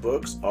 reading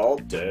books all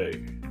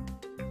day.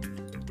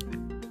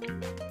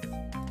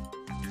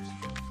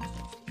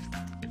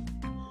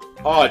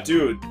 Oh,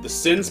 dude, the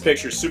Sins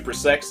picture's super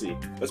sexy.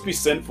 Let's be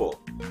sinful.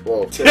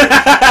 Well,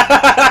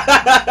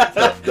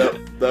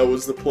 that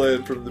was the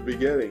plan from the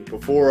beginning,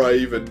 before I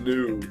even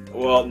knew.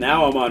 Well,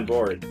 now I'm on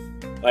board.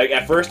 Like,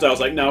 at first I was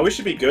like, no, we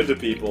should be good to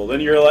people.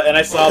 Then you're like, and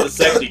I saw the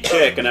sexy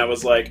chick, and I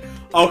was like,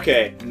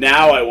 okay,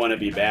 now I want to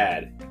be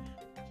bad.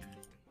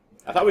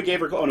 I thought we gave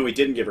her clothes. Oh, no, we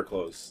didn't give her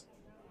clothes.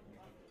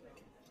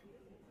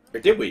 Or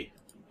did we?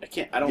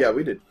 I don't... Yeah,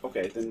 we did.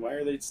 Okay, then why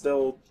are they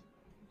still...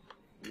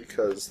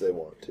 Because they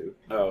want to.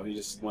 Oh, he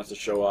just wants to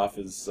show off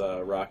his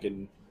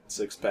rockin'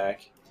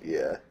 six-pack.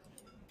 Yeah.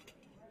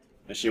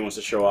 And she wants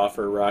to show off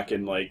her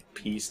rockin', like,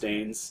 pee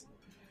stains.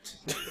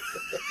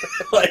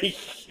 Like...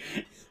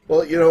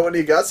 Well, you know, when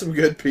you got some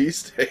good pee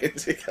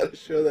stains, you gotta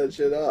show that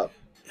shit off.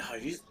 Oh, are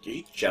you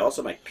jealous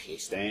of my pee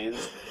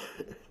stains?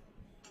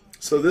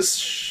 So this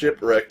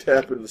shipwreck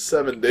happened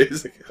 7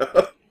 days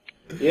ago.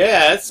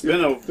 Yeah, it's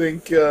been a...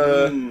 Think,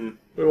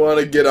 we want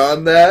to get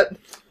on that?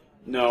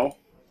 No.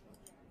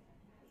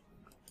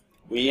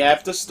 We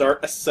have to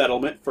start a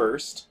settlement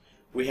first.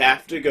 We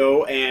have to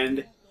go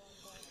and,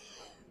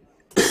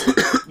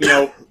 you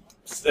know,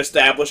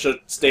 establish a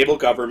stable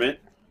government.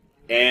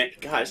 And,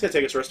 God, it's going to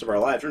take us the rest of our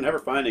lives. We're never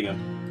finding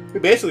him. We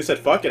basically said,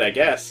 fuck it, I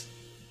guess.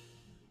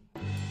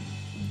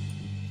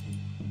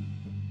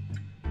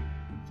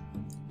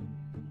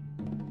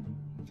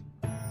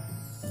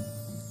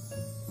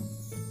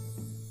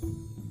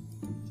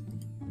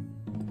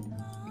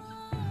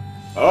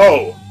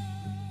 Oh!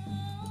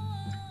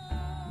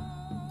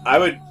 I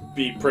would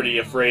be pretty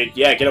afraid.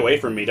 Yeah, get away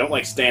from me. Don't,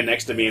 like, stand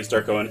next to me and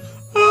start going,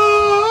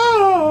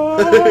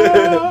 ah!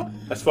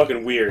 That's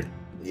fucking weird.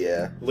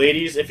 Yeah.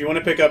 Ladies, if you want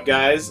to pick up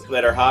guys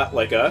that are hot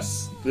like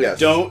us, Yes.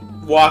 don't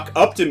walk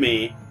up to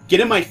me, get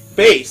in my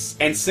face,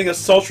 and sing a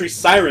sultry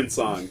siren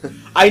song.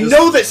 I Just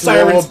know that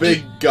sirens... throw a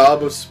big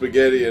gob of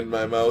spaghetti in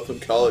my mouth and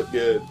call it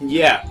good.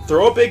 Yeah,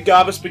 throw a big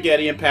gob of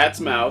spaghetti in Pat's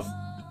mouth,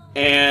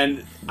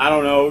 and, I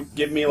don't know,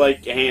 give me,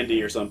 like, a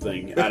handy or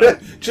something. I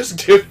don't...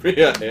 Just give me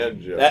a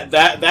hand job.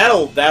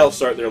 That'll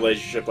start the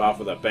relationship off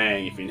with a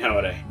bang, if you know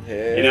what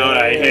you know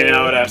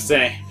what I'm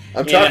saying.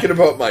 I'm talking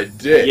about my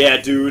dick. Yeah,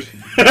 dude.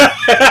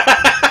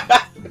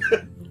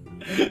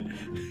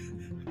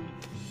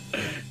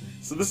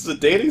 So this is a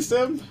dating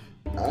sim?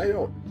 I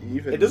don't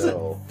even It doesn't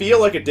know. feel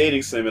like a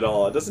dating sim at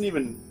all. It doesn't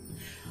even...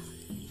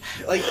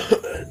 Like,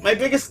 my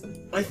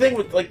thing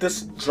with, like,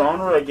 this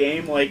genre of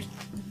game, like,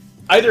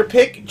 either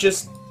pick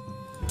just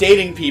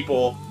dating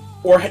people,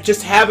 or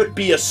just have it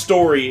be a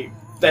story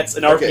that's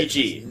an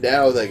RPG.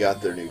 Now they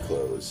got their new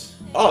clothes.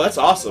 Oh, that's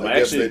awesome. I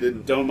guess actually they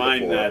didn't don't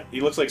mind before. that.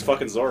 He looks like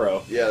fucking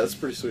Zorro. Yeah, that's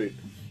pretty sweet.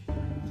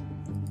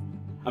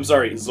 I'm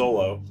sorry,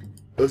 Zolo.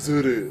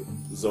 Azuru.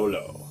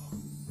 Zolo.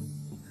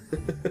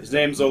 His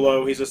name's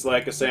Zolo. He's just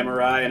like a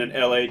samurai and an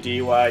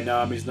LADY.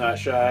 Nom, he's not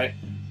shy.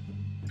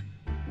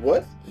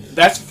 What?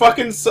 That's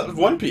fucking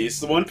One Piece.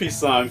 The One Piece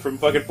song from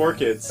fucking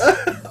 4Kids.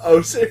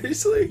 Oh,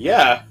 seriously?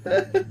 Yeah.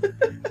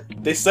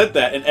 They said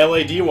that in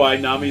LADY,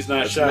 Nami's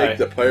not Let's shy. make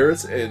the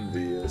pirates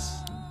envious.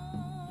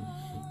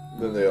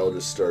 Then they all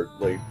just start,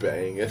 like,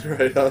 banging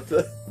right on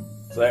the...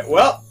 It's like,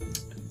 well,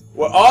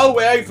 we're all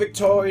wearing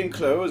Victorian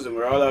clothes and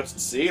we're all out at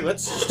sea.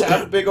 Let's just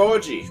have a big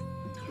orgy.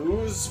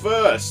 Who's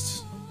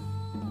first?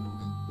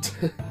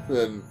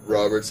 Then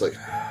Robert's like,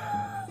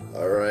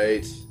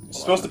 alright. It's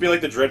supposed to be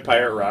like the Dread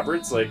Pirate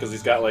Roberts, like, because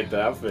he's got, like,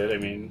 the outfit. I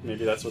mean,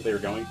 maybe that's what they were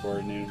going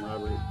for, naming him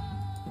Robert.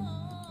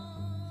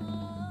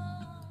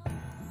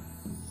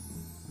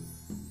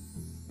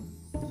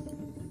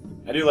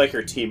 I do like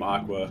her Team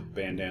Aqua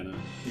bandana.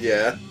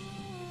 Yeah.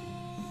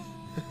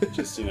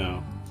 Just, you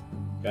know,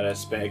 gotta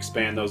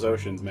expand those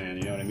oceans, man.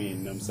 You know what I mean?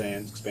 You know what I'm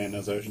saying? Expand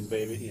those oceans,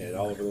 baby. Yeah,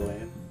 all over the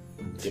land.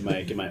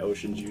 Get my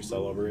ocean juice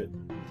all over it.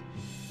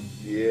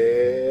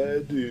 Yeah,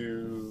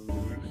 dude.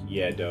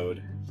 Yeah,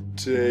 dude.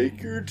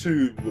 Take her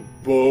to the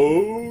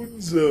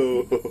Bone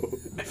Zone.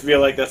 I feel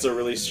like that's a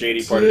really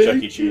shady part of Chuck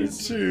E.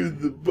 Cheese. To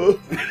the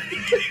Bone.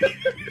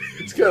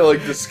 It's kind of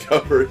like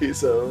Discovery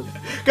Zone,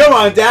 Come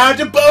on down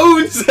to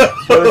Bone Zone.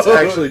 but it's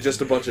actually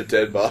just a bunch of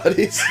dead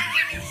bodies.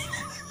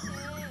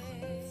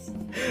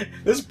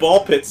 This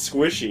ball pit's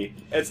squishy.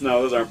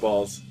 Those aren't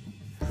balls.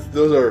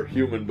 Those are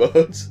human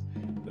bones.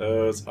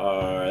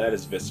 That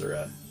is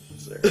viscera,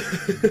 sir.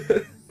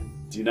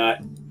 Do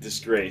not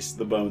disgrace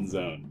the Bone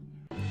Zone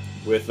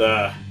with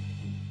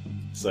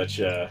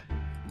such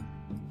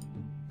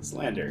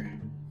slander.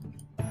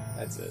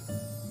 That's it.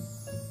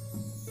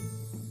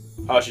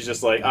 Oh, she's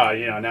just like, oh,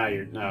 you know, now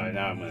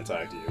I'm gonna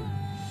talk to you.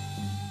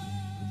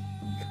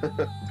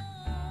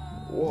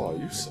 Whoa,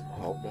 you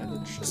somehow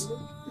managed to...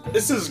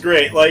 This is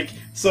great. Like,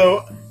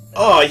 so,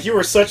 oh, you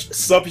were such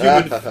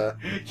subhuman.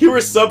 You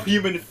were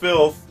subhuman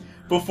filth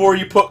before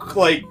you put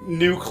like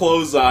new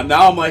clothes on.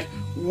 Now I'm like,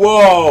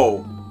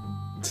 whoa.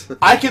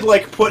 I could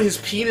like put his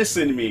penis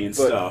in me and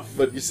stuff.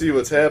 But you see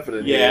what's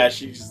happening. Yeah, here.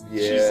 she's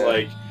Yeah.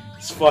 like,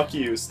 fuck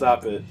you,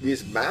 stop it.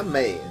 He's my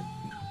man.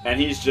 And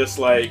he's just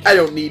like, I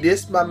don't need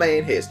this. My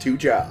man has 2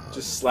 jobs.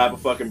 just slap a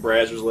fucking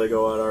Brazzers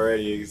Lego out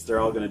already, because they're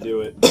all gonna do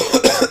it.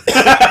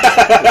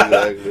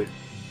 Exactly.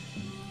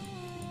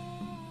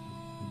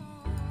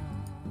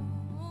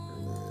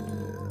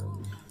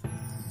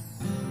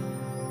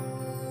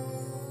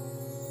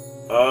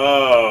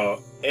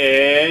 Oh,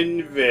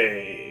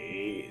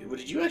 envy. Well,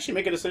 did you actually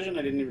make a decision?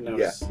 I didn't even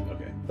notice. Yeah.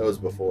 Okay. That was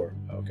before.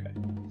 Okay.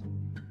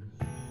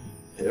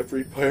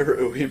 Every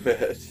pirate we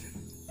met.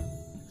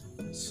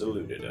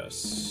 Saluted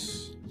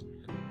us.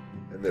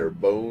 And their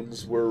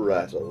bones were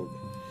rattled.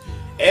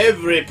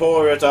 Every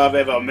pirate I've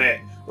ever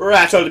met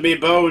rattled me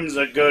bones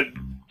a good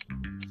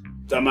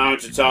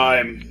amount of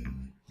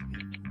time.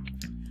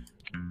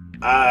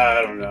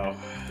 I don't know.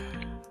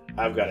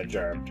 I've got a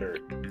jar of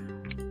dirt.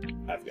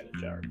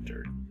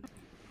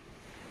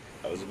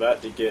 I was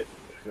about to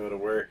go to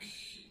work.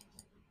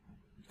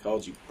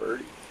 Called you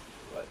Birdie.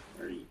 What?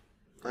 Are you?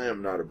 I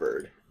am not a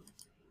bird.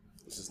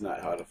 This is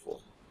not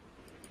Houtiful.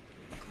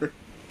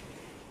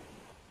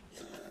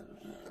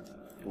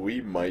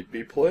 We might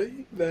be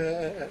playing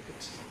that.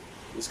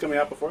 This coming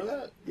out before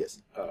that?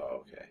 Yes.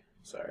 Oh, okay.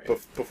 Sorry.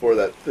 Before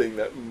that thing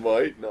that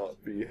might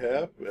not be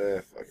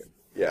happening. Fuck it.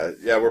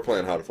 Yeah, we're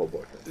playing Houtiful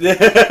Book.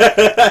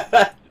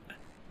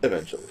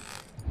 Eventually.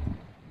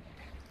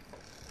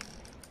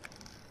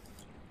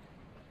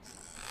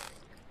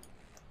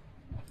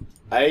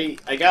 I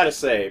gotta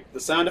say, the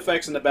sound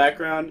effects in the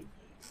background,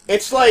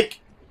 it's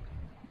like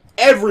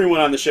everyone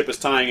on the ship is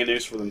tying a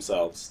noose for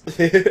themselves.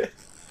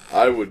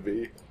 I would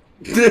be.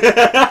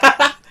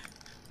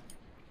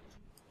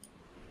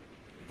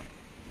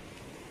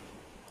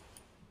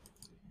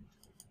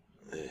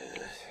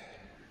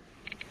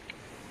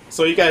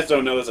 So you guys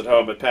don't know this at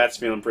home, but Pat's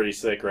feeling pretty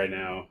sick right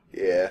now.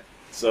 Yeah.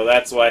 So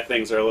that's why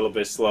things are a little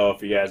bit slow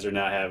if you guys are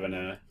not having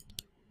an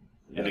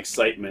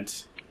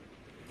excitement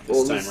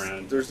this time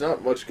around. There's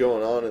not much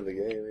going on in the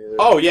game either.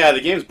 Oh yeah,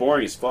 the game's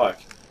boring as fuck.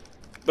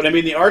 But I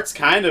mean, the art's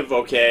kind of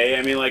okay.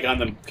 I mean, like on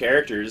the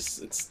characters,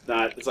 it's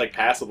like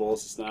passable.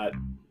 It's just not.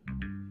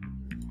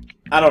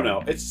 I don't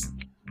know. It's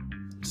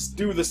just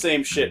do the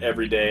same shit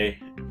every day.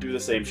 Do the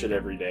same shit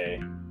every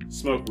day.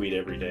 Smoke weed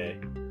every day.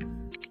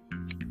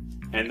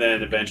 And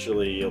then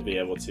eventually you'll be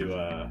able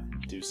to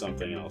do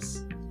something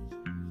else.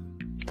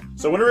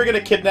 So when are we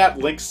gonna kidnap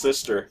Link's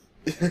sister?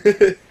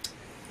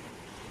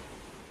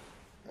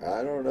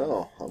 I don't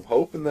know. I'm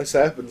hoping this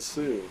happens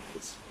soon.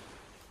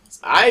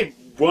 I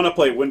want to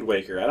play Wind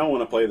Waker. I don't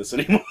want to play this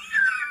anymore.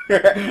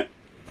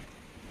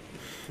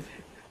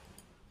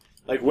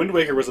 Like, Wind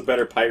Waker was a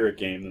better pirate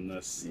game than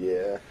this.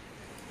 Yeah.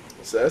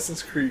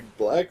 Assassin's Creed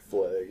Black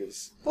Flag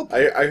is...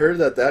 I heard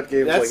that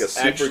game's like a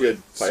super good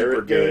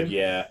pirate game.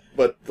 Yeah.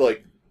 But,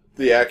 like,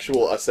 the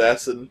actual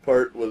assassin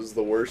part was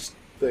the worst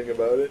thing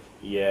about it.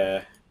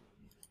 Yeah.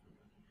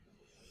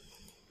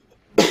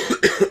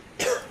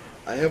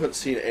 I haven't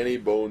seen any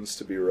bones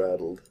to be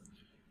rattled.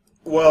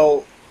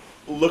 Well,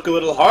 look a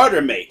little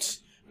harder, mate.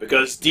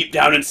 Because deep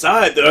down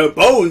inside, there are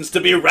bones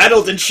to be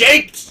rattled and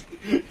shaked.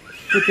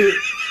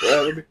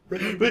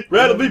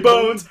 Rattle me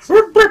bones.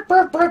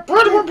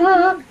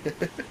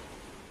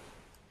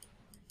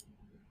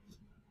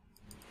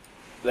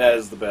 That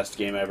is the best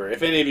game ever.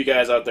 If any of you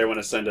guys out there want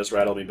to send us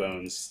Rattle Me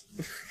Bones,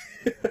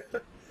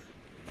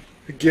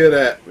 get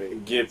at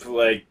me.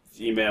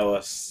 Email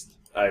us.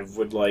 I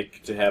would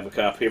like to have a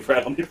copy of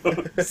Rattle Me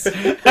Bones.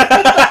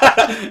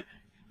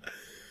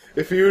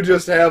 If you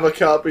just have a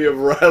copy of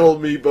Rattle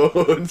Me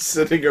Bones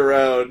sitting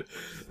around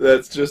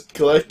that's just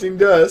collecting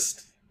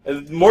dust.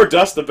 More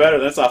dust the better,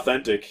 that's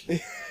authentic.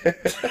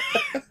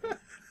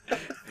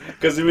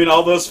 Because, I mean,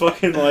 all those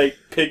fucking,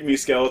 pygmy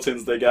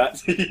skeletons they got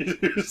to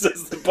use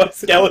as the butt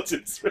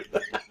skeletons for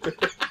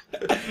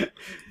that.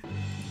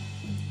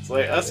 It's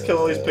like, us kill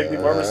all these pygmy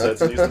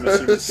marmosets and use them as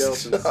human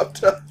skeletons.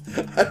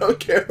 I don't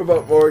care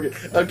about Morgan.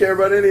 I don't care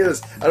about any of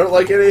this. I don't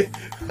like any...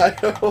 I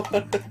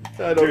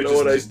don't know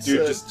what I said.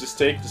 Dude, just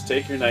take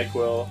your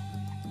NyQuil,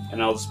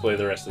 and I'll just play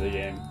the rest of the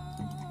game.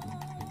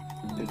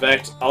 In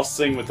fact, I'll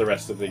sing with the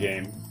rest of the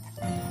game.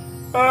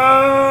 Sparks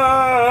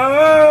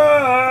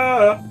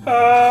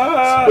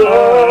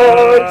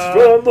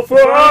from the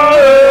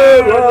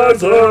fire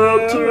rise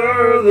up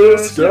to the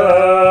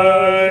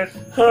sky.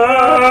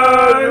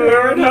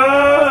 Higher and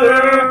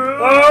higher,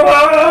 oh,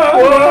 I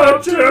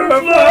want to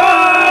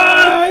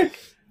fly.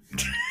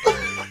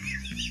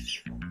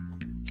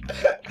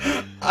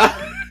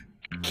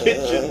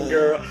 Kitchen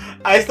girl.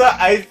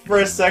 For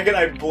a second,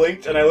 I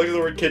blinked and I looked at the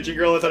word kitchen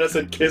girl and I thought it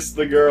said kiss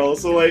the girl.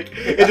 So, it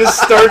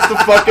just starts the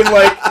fucking,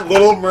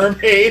 Little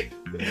Mermaid.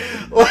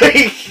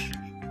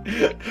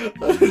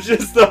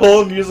 Just the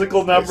whole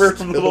musical number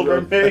from Little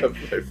Mermaid.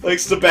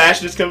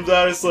 Sebastian just comes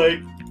out, it's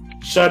like,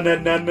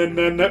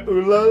 sha-na-na-na-na-na,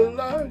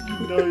 ooh-la-la,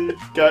 you know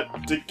you've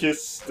got to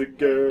kiss the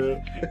girl.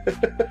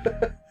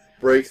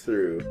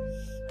 Breakthrough.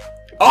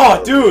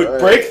 Oh, dude, right.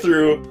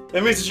 Breakthrough.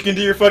 That means that you can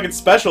do your fucking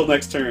special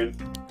next turn.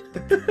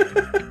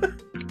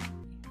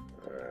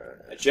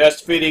 I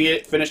just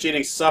finished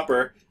eating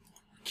supper.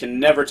 Can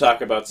never talk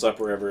about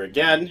supper ever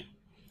again.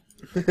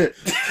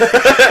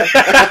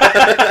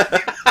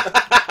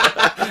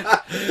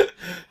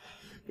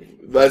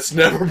 Let's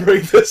never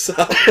bring this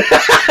up.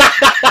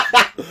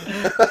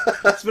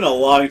 It's been a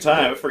long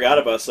time. I forgot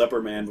about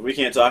Supper Man, but we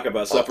can't talk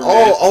about Supper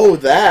Man. Oh,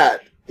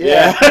 that.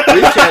 Yeah.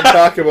 We can't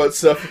talk about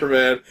Supper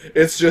Man.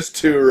 It's just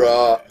too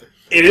raw.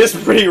 It is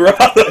pretty raw,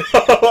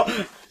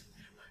 though.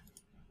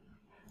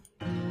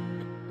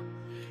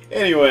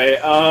 Anyway,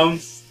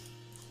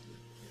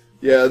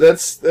 yeah,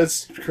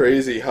 that's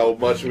crazy how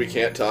much we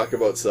can't talk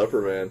about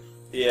Supper Man.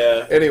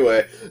 Yeah.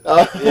 Anyway,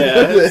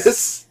 yeah,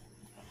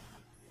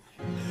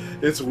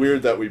 it's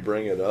weird that we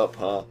bring it up,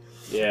 huh?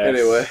 Yeah.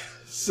 Anyway,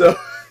 so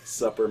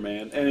Supper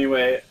Man.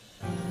 Anyway.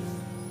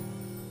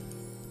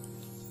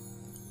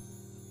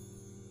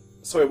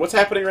 So wait, what's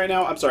happening right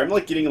now? I'm sorry, I'm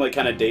getting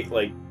kind of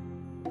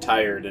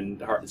tired and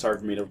it's hard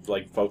for me to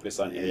focus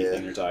on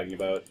anything you're talking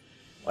about.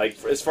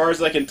 As far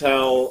as I can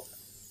tell,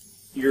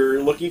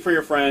 you're looking for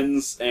your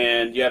friends,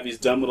 and you have these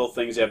dumb little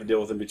things you have to deal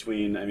with in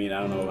between. I mean, I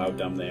don't know how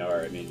dumb they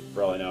are. I mean,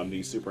 for all I know, I'm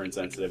being super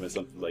insensitive and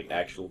something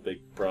actual big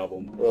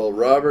problem. Well,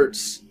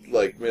 Robert's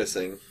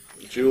missing.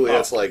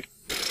 Juliet's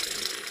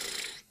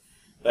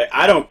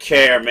I don't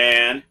care,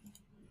 man.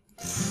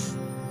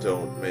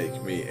 Don't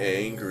make me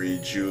angry,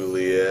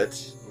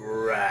 Juliet.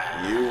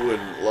 Right. You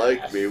wouldn't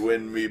like me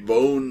when me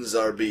bones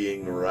are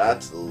being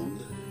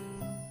rattled.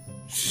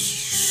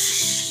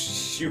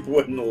 You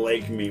wouldn't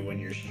like me when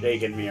you're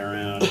shaking me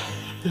around.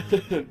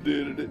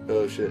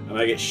 Oh shit. I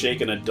might get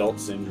shaken adult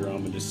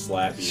syndrome and just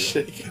slap you.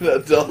 Shaken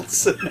adult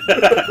syndrome.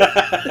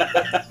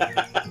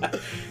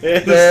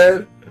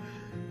 Man,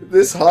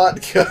 this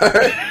hot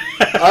car,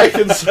 I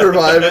can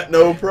survive it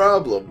no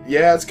problem.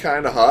 Yeah, it's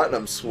kind of hot and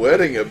I'm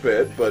sweating a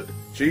bit, but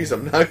geez,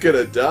 I'm not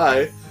gonna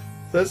die.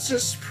 That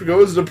just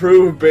goes to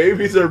prove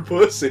babies are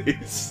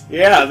pussies.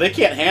 Yeah, they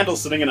can't handle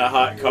sitting in a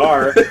hot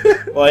car.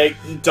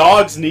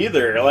 Dogs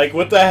neither.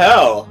 What the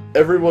hell?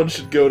 Everyone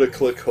should go to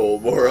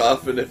Clickhole more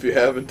often if you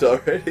haven't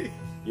already.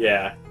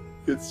 Yeah.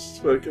 It's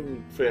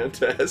fucking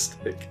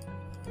fantastic.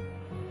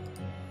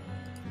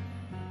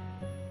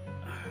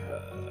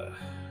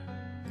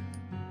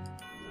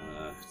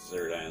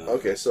 Desert Island.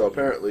 Okay, so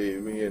apparently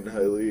me and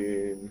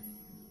Heileen,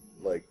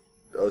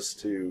 us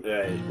two,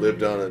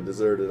 lived on a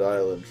deserted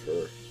island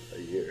for a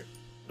year.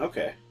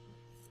 Okay.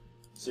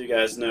 So you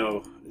guys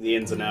know the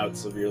ins and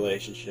outs of your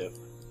relationship.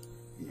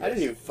 Yes. I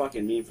didn't even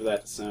fucking mean for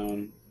that to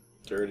sound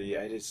dirty.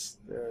 I just...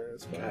 Yeah,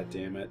 it's fine. God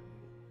damn it.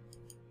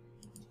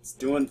 It's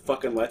doing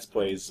fucking Let's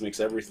Plays makes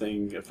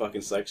everything a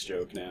fucking sex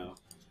joke now.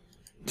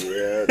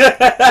 Yeah,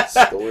 that's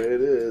the way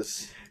it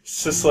is.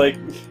 It's just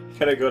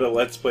gotta go to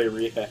Let's Play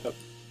rehab.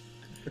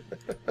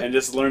 And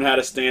just learn how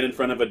to stand in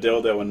front of a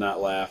dildo and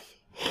not laugh.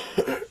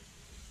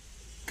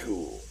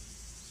 Cool.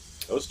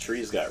 Those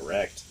trees got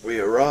wrecked. We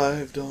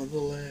arrived on the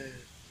land.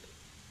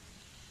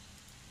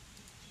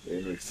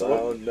 And we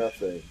found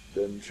nothing.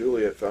 Then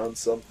Juliet found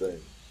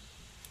something.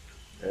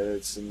 And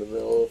it's in the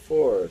middle of the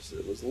forest.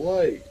 It was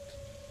light.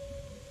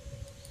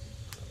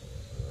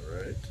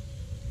 Alright.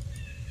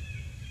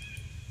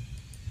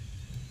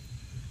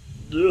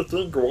 Do you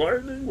think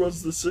whining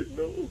was the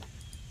signal?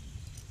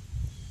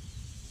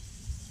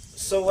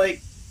 So,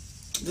 like,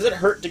 does it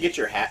hurt to get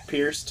your hat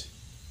pierced?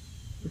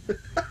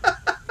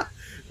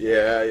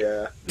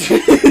 Yeah.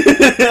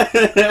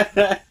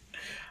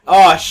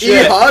 Oh,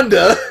 shit.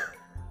 E-Honda!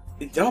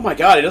 Oh my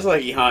god, he doesn't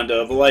like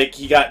E-Honda, but, like,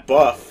 he got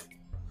buff.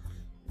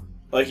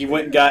 Like, he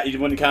went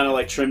and kind of,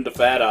 like, trimmed the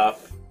fat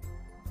off.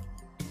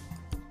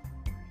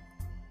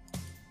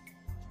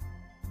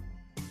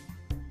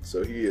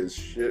 So he is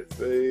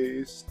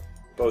shit-faced.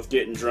 Both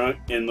getting drunk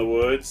in the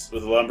woods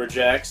with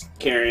lumberjacks,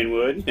 carrying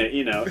wood.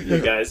 You know, you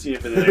guys,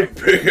 you've been there.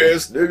 Big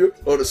ass nigga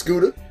on a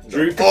scooter.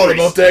 Drink All Capri.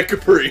 about that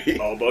Capri.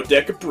 All about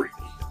that Capri.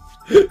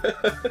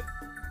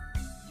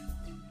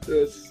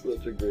 That's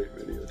such a great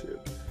video, too.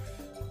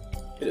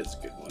 It is a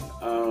good one.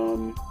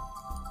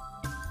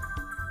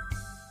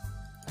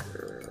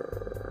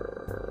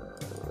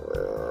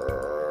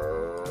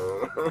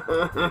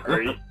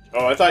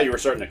 Oh, I thought you were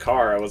starting a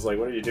car. I was like,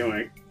 what are you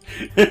doing?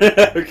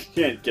 We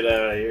can't get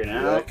out of here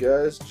now. That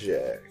guy's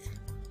Jack.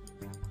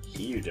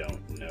 You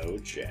don't know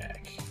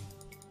Jack.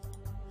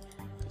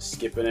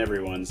 Skipping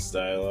everyone's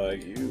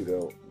dialogue. You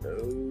don't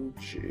know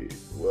Chief.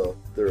 Well,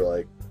 they're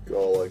like,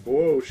 all like,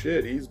 whoa,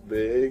 shit, he's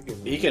big.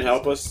 And He can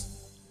help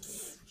us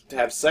to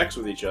have sex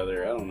with each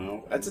other. I don't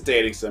know. That's a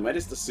dating sim. I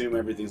just assume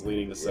everything's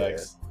leading to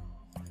sex.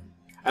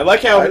 I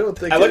like how I don't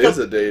think it is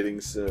a dating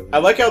sim. I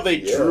like how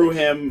they drew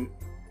him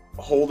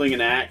holding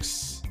an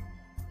axe,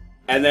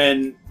 and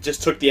then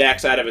just took the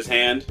axe out of his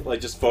hand, like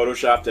just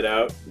photoshopped it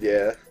out.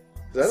 Yeah.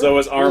 So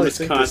his arm is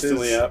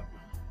constantly up.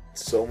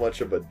 So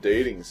much of a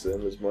dating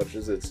sim as much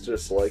as it's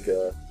just like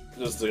a...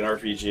 Just an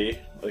RPG,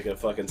 like a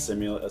fucking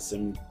sim.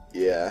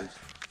 Yeah.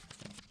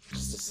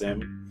 Just a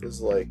sim.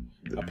 It's like...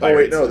 A Oh pirate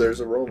wait, no, sim. there's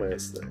a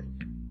romance thing.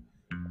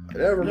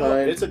 Never No,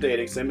 mind. it's a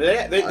dating sim.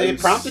 They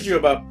prompted you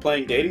about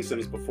playing dating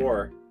sims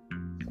before.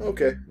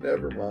 Okay,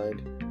 never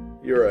mind.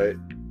 You're right.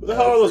 Who the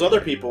hell are those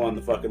other people on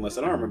the fucking list?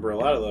 I don't remember a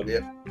lot of them.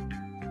 Yep.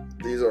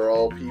 These are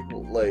all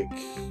people, like,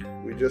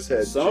 we just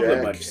had Some of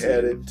them I've Jack seen.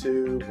 added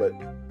to, but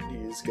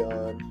he's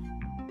gone.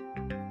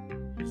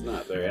 It's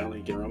not there. I don't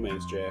think you can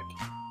romance Jack.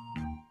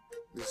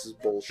 This is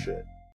bullshit.